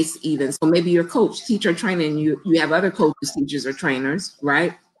space even, so maybe you're coach, teacher, trainer, and you have other coaches, teachers, or trainers,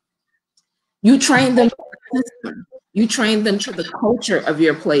 right? You train them. You train them to the culture of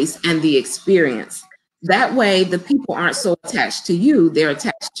your place and the experience. That way, the people aren't so attached to you, they're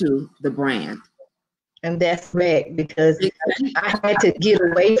attached to the brand. And that's correct, because I had to get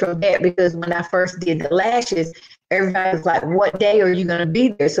away from that, because when I first did the lashes, everybody was like, what day are you going to be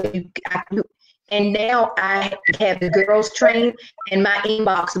there? And now I have the girls trained and my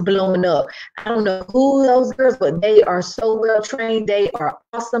inbox blowing up. I don't know who those girls, but they are so well trained. They are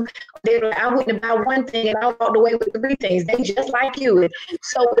awesome. I went to buy one thing and I walked away with 3 things. They just like you. And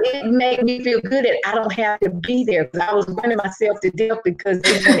so it made me feel good that I don't have to be there, because I was running myself to death because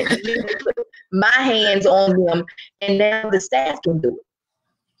they wanted me to put my hands on them, and now the staff can do it.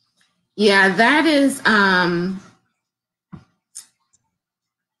 Yeah, that is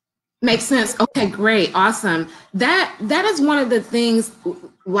makes sense. Okay, great. Awesome. That is one of the things,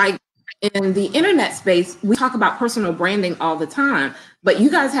 like in the internet space, we talk about personal branding all the time, but you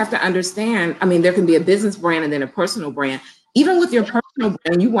guys have to understand, I mean, there can be a business brand and then a personal brand. Even with your personal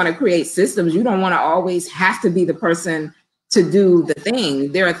brand, you want to create systems. You don't want to always have to be the person to do the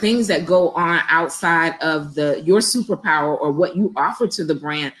thing. There are things that go on outside of your superpower or what you offer to the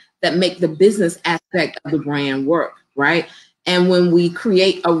brand that make the business aspect of the brand work, right? And when we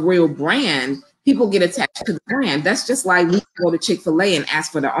create a real brand, people get attached to the brand. That's just like we go to Chick-fil-A and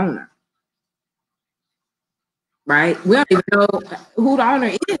ask for the owner, right? We don't even know who the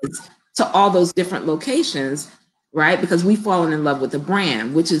owner is to all those different locations, right? Because we've fallen in love with the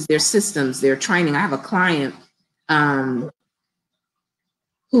brand, which is their systems, their training. I have a client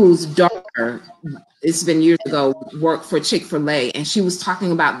whose daughter, it's been years ago, worked for Chick-fil-A, and she was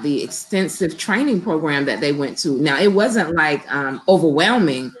talking about the extensive training program that they went to. Now, it wasn't like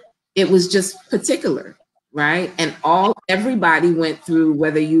overwhelming. It was just particular, right? And everybody went through,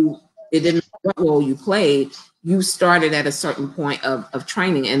 it didn't matter what role you played, you started at a certain point of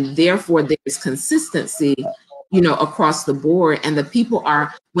training, and therefore there's consistency, across the board. And the people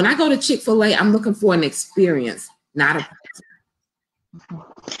when I go to Chick-fil-A, I'm looking for an experience, not a person.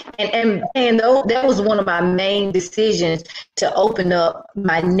 And that was one of my main decisions, to open up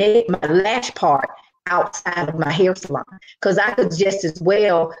my lash part outside of my hair salon, because I could just as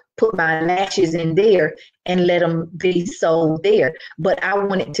well put my lashes in there and let them be sold there. But I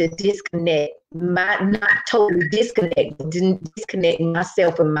wanted to not totally disconnect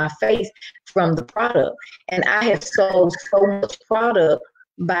myself and my face from the product. And I have sold so much product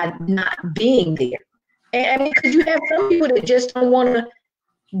by not being there. And I mean, because you have some people that just don't want to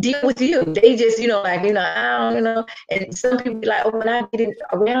deal with you. They just, I don't, and some people be like, oh, when I get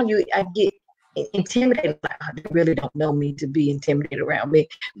around you, I get intimidated. Like, oh, they really don't know me to be intimidated around me.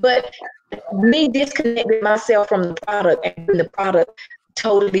 But me disconnecting myself from the product and the product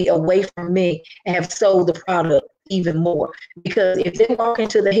totally away from me, and have sold the product even more. Because if they walk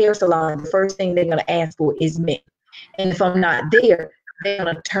into the hair salon, the first thing they're going to ask for is me. And if I'm not there, they're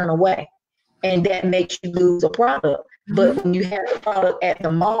going to turn away. And that makes you lose a product. But when you have a product at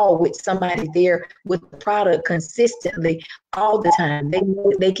the mall with somebody there with the product consistently all the time, they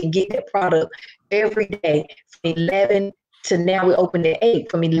know they can get that product every day from 11 to now we open at 8,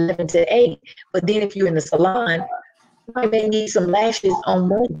 from 11 to 8. But then if you're in the salon, I may need some lashes on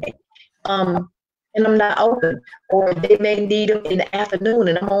Monday, and I'm not open. Or they may need them in the afternoon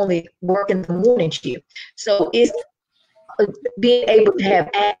and I'm only working the morning shift. So it's being able to have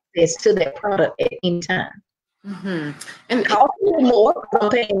access to that product at any time. Mm-hmm. And cost a little more, I'm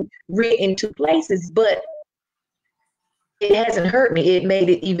paying rent in 2 places, but it hasn't hurt me. It made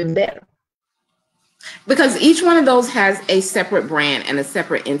it even better. Because each one of those has a separate brand and a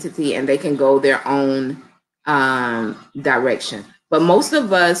separate entity, and they can go their own direction. But most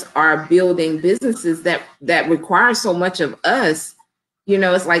of us are building businesses that require so much of us.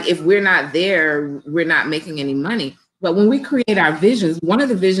 It's like if we're not there, we're not making any money. But when we create our visions, one of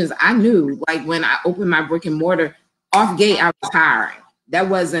the visions I knew, like when I opened my brick and mortar, off gate, I was hiring. That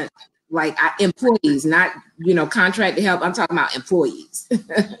wasn't like employees, not, contracted help. I'm talking about employees.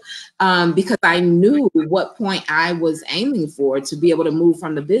 Because I knew what point I was aiming for to be able to move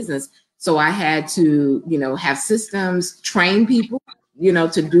from the business. So I had to, have systems, train people,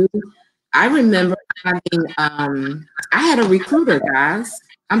 to do. I remember having, I had a recruiter, guys.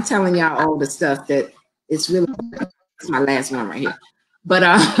 I'm telling y'all all the stuff that it's really, it's my last one right here. But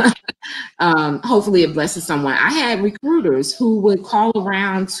hopefully it blesses someone. I had recruiters who would call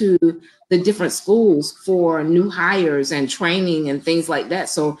around to the different schools for new hires and training and things like that.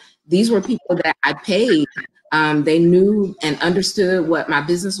 So these were people that I paid. They knew and understood what my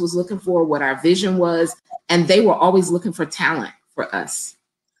business was looking for, what our vision was, and they were always looking for talent for us,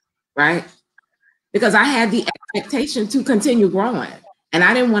 right? Because I had the expectation to continue growing. And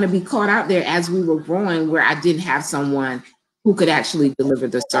I didn't want to be caught out there as we were growing where I didn't have someone who could actually deliver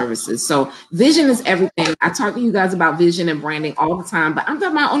the services. So vision is everything. I talk to you guys about vision and branding all the time, but I'm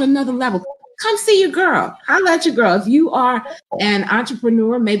talking about on another level. Come see your girl. Holla at your girl. If you are an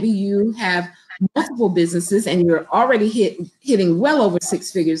entrepreneur, maybe you have multiple businesses and you're already hitting well over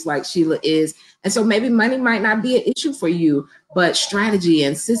 6 figures like Sheila is. And so maybe money might not be an issue for you, but strategy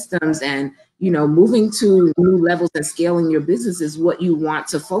and systems and, you know, moving to new levels and scaling your business is what you want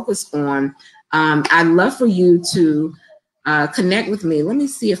to focus on. I'd love for you to connect with me. Let me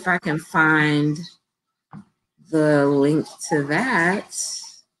see if I can find the link to that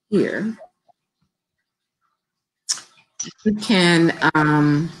here. You can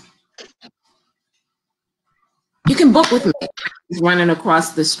book with me. It's running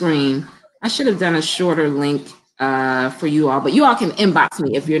across the screen. I should have done a shorter link for you all, but you all can inbox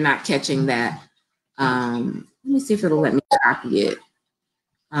me if you're not catching that. Let me see if it'll let me copy it.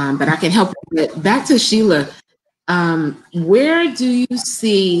 But I can help you. Back to Sheila. Where do you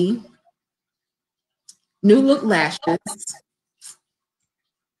see New Look Lashes?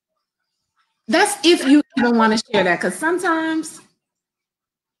 That's if you even want to share that, because sometimes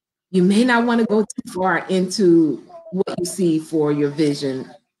you may not want to go too far into what you see for your vision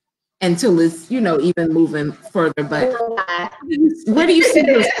until it's, you know, even moving further. But where do you see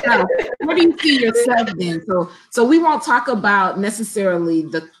yourself? Where do you see yourself then? So we won't talk about necessarily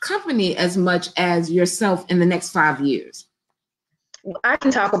the company as much as yourself in the next 5 years. I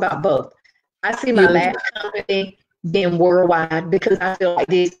can talk about both. I see my last company being worldwide because I feel like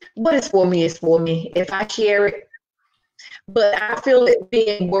this, what is for me is for me. If I share it, but I feel it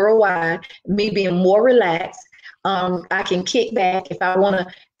being worldwide, me being more relaxed. I can kick back. If I want to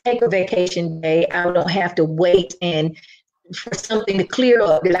take a vacation day, I don't have to wait and for something to clear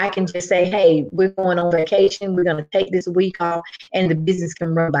up, that I can just say, hey, we're going on vacation. We're going to take this week off and the business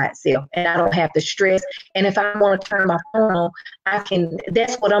can run by itself. And I don't have to stress. And if I want to turn my phone on, I can,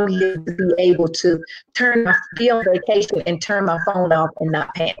 that's what I'm here to be able to be on vacation and turn my phone off and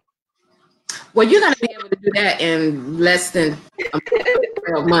not panic. Well, you're going to be able to do that in less than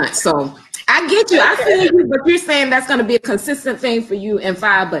a month. So I get you. I feel you, but you're saying that's going to be a consistent thing for you in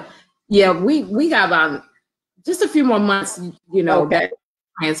 5. But yeah, we got about just a few more months, you know, okay, that's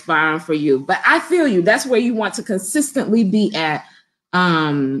transpiring for you. But I feel you. That's where you want to consistently be at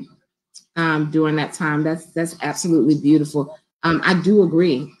during that time. That's absolutely beautiful. I do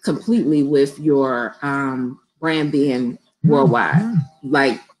agree completely with your brand being worldwide,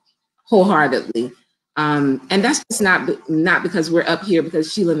 like wholeheartedly. And that's just not because we're up here,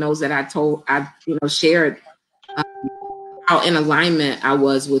 because Sheila knows that I shared how in alignment I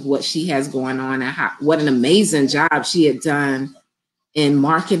was with what she has going on and what an amazing job she had done in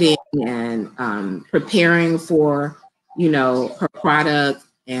marketing and preparing for, you know, her product,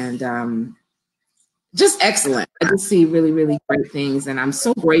 and just excellent. I just see really, really great things, and I'm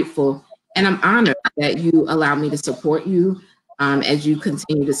so grateful and I'm honored that you allow me to support you as you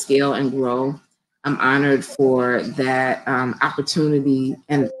continue to scale and grow. I'm honored for that opportunity,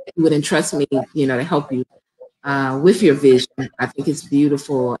 and you would entrust me, you know, to help you with your vision. I think it's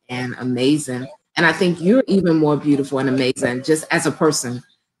beautiful and amazing. And I think you're even more beautiful and amazing just as a person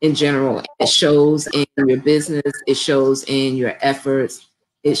in general. It shows in your business, it shows in your efforts,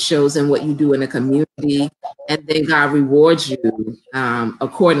 it shows in what you do in the community, and then God rewards you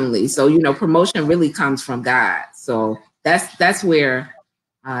accordingly. So, you know, promotion really comes from God. So that's where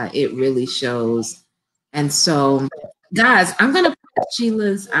it really shows. And so, guys, I'm going to put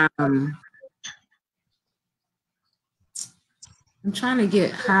Sheila's I'm trying to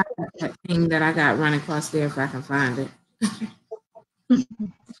get that thing that I got running across there if I can find it.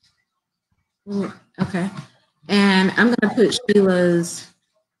 Okay. And I'm going to put Sheila's,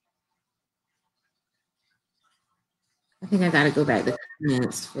 I think I got to go back to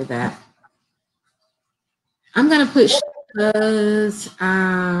comments for that. I'm going to put Sheila's,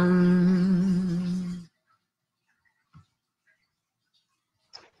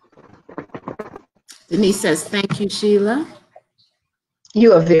 Denise says, thank you, Sheila.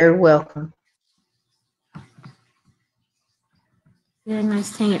 You are very welcome. Very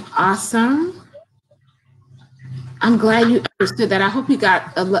nice, Tanya. Awesome. I'm glad you understood that. I hope you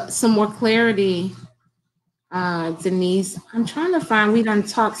got some more clarity, Denise. I'm trying to find, we done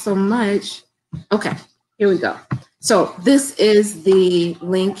talked so much. Okay, here we go. So this is the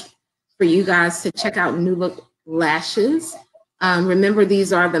link for you guys to check out New Look Lashes. Remember,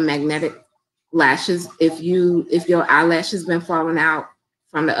 these are the magnetic lashes. If your eyelashes been falling out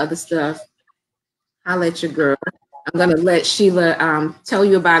from the other stuff, I'll let your girl. I'm gonna let Sheila tell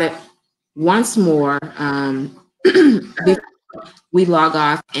you about it once more we log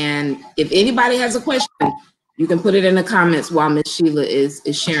off. And if anybody has a question, you can put it in the comments while Miss Sheila is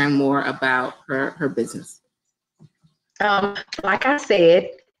sharing more about her business. Like I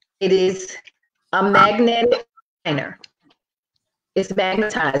said, it is a magnetic liner. It's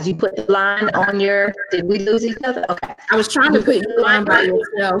magnetized. You put the line on your, did we lose each other? Okay. I was trying to put you on by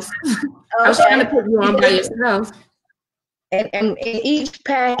yourself. I was trying to put you on by yourself. And in each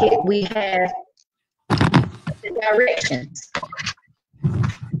packet, we have the directions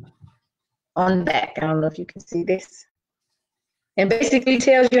on the back. I don't know if you can see this. And basically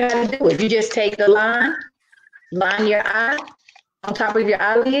tells you how to do it. You just take the line your eye on top of your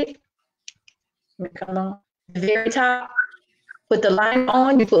eyelid. Come on, the very top. Put the line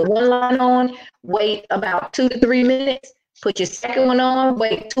on, you put one line on, wait about 2 to 3 minutes, put your second one on,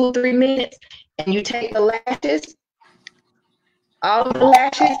 wait 2 or 3 minutes, and you take the lashes. All of the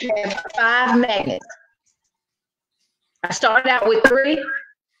lashes have 5 magnets. I started out with 3,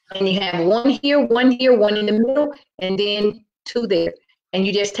 and you have one here, one in the middle, and then 2 there. And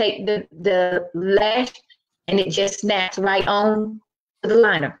you just take the lash, and it just snaps right on to the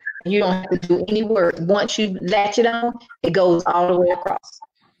liner. You don't have to do any work. Once you latch it on, it goes all the way across.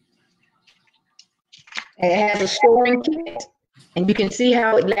 And it has a storing kit, and you can see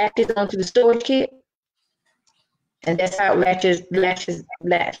how it latches onto the storage kit. And that's how it latches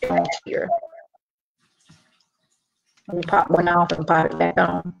on here. Let me pop one off and pop it back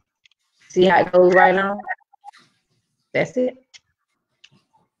on. See how it goes right on? That's it.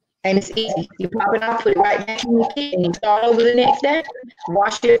 And it's easy. You pop it off, put it right back in your kit, and you start over the next day.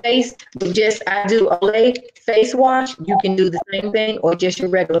 Wash your face with I do Olay face wash. You can do the same thing, or just your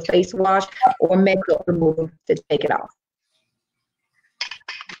regular face wash or makeup remover to take it off.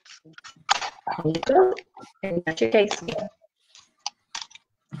 There you go. And you got your case again.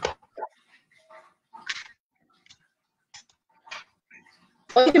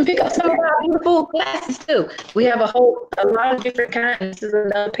 Or you can pick up some of our beautiful glasses too. We have a lot of different kinds. This is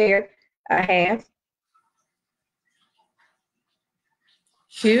another pair I have.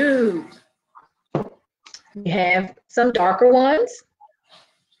 Cute. We have some darker ones.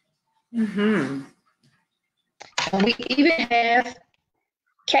 Mm-hmm. And we even have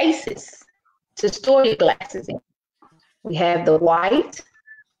cases to store your glasses in. We have the white.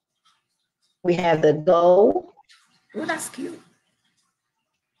 We have the gold. Oh, that's cute.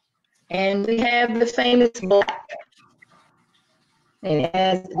 And we have the famous black. And it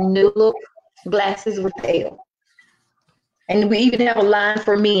has new look glasses with tail. And we even have a line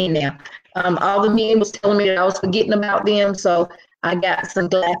for men now. All the men was telling me that I was forgetting about them, so I got some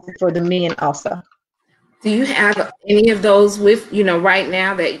glasses for the men also. Do you have any of those with, right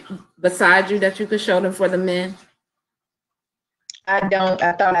now that beside you that you could show them for the men? I don't.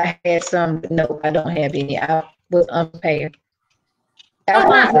 I thought I had some, but no, I don't have any. I was unprepared.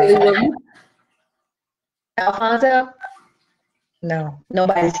 Alfonso? No,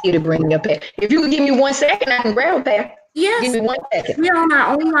 nobody's here to bring me a pair. If you would give me 1 second, I can grab a pair. Yes. Give me 1 second. We're on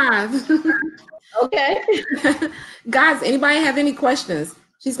our own live. Okay. Guys, anybody have any questions?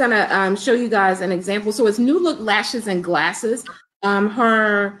 She's going to show you guys an example. So it's New Look Lashes and Glasses.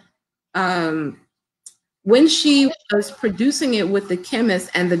 When she was producing it with the chemist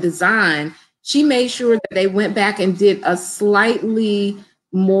and the design, she made sure that they went back and did a slightly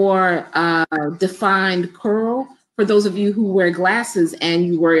more defined curl for those of you who wear glasses and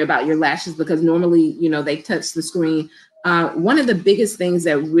you worry about your lashes because normally, they touch the screen. One of the biggest things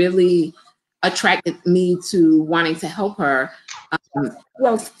that really attracted me to wanting to help her,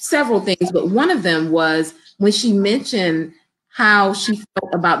 well, several things, but one of them was when she mentioned how she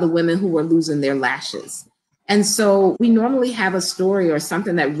felt about the women who were losing their lashes. And so we normally have a story or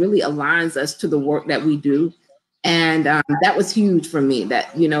something that really aligns us to the work that we do. And that was huge for me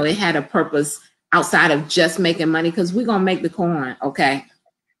that, it had a purpose outside of just making money because we're going to make the coin. Okay.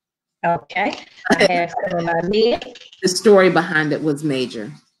 Okay. I have some of my men. The story behind it was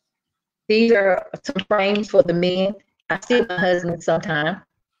major. These are some frames for the men. I see my husband sometime.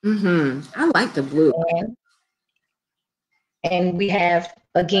 Mm-hmm. I like the blue. And we have,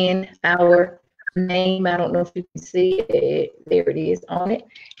 again, our name. I don't know if you can see it. There it is on it.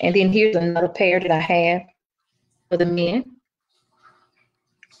 And then here's another pair that I have for the men.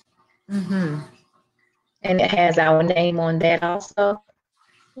 Mm-hmm. And it has our name on that also.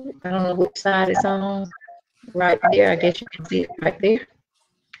 I don't know which side it's on. Right there. I guess you can see it right there.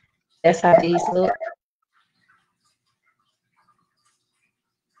 That's how these look.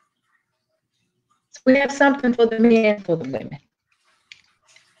 So we have something for the men and for the women.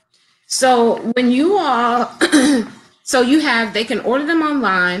 So when you all, they can order them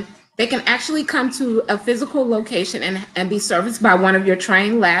online. They can actually come to a physical location and be serviced by one of your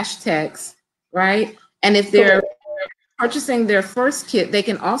trained lash techs, right? And if they're purchasing their first kit, they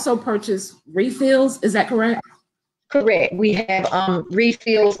can also purchase refills. Is that correct? Correct. We have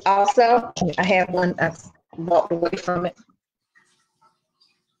refills also. I have one. I walked away from it.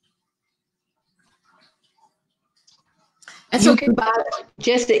 And so you can buy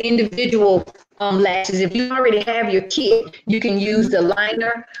just the individual lashes. If you already have your kit, you can use the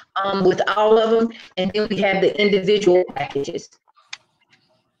liner with all of them. And then we have the individual packages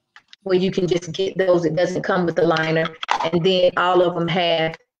where you can just get those. It doesn't come with the liner. And then all of them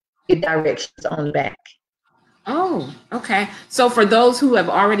have the directions on the back. Oh, okay. So for those who have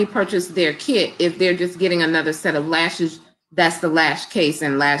already purchased their kit, if they're just getting another set of lashes, that's the lash case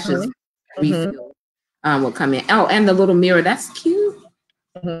and lashes refill will come in. Oh, and the little mirror. That's cute.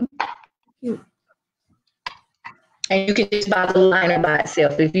 Cute. And you can just buy the liner by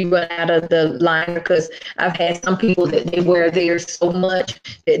itself if you run out of the liner, because I've had some people that they wear theirs so much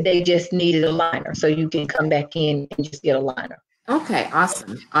that they just needed a liner. So you can come back in and just get a liner. Okay,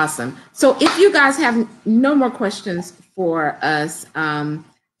 awesome, awesome. So if you guys have no more questions for us,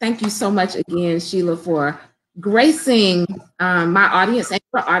 thank you so much again, Sheila, for gracing my audience and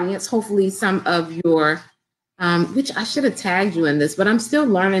your audience. Hopefully some of your, which I should have tagged you in this, but I'm still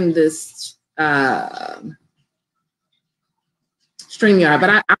learning this StreamYard, but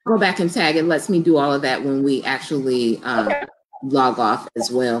I'll go back and tag. It lets me do all of that when we actually log off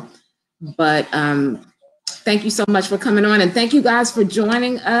as well. But thank you so much for coming on, and thank you guys for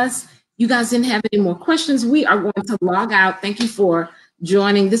joining us. You guys didn't have any more questions. We are going to log out. Thank you for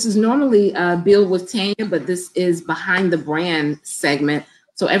joining. This is normally Build with Tanya, but this is Behind the Brand segment.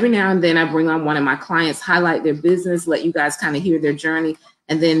 So every now and then I bring on one of my clients, highlight their business, let you guys kind of hear their journey,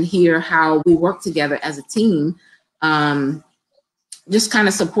 and then hear how we work together as a team, just kind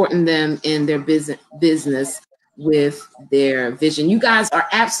of supporting them in their business with their vision. You guys are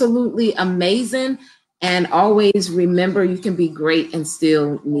absolutely amazing. And always remember, you can be great and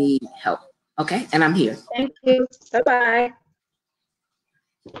still need help. Okay? And I'm here. Thank you. Bye-bye.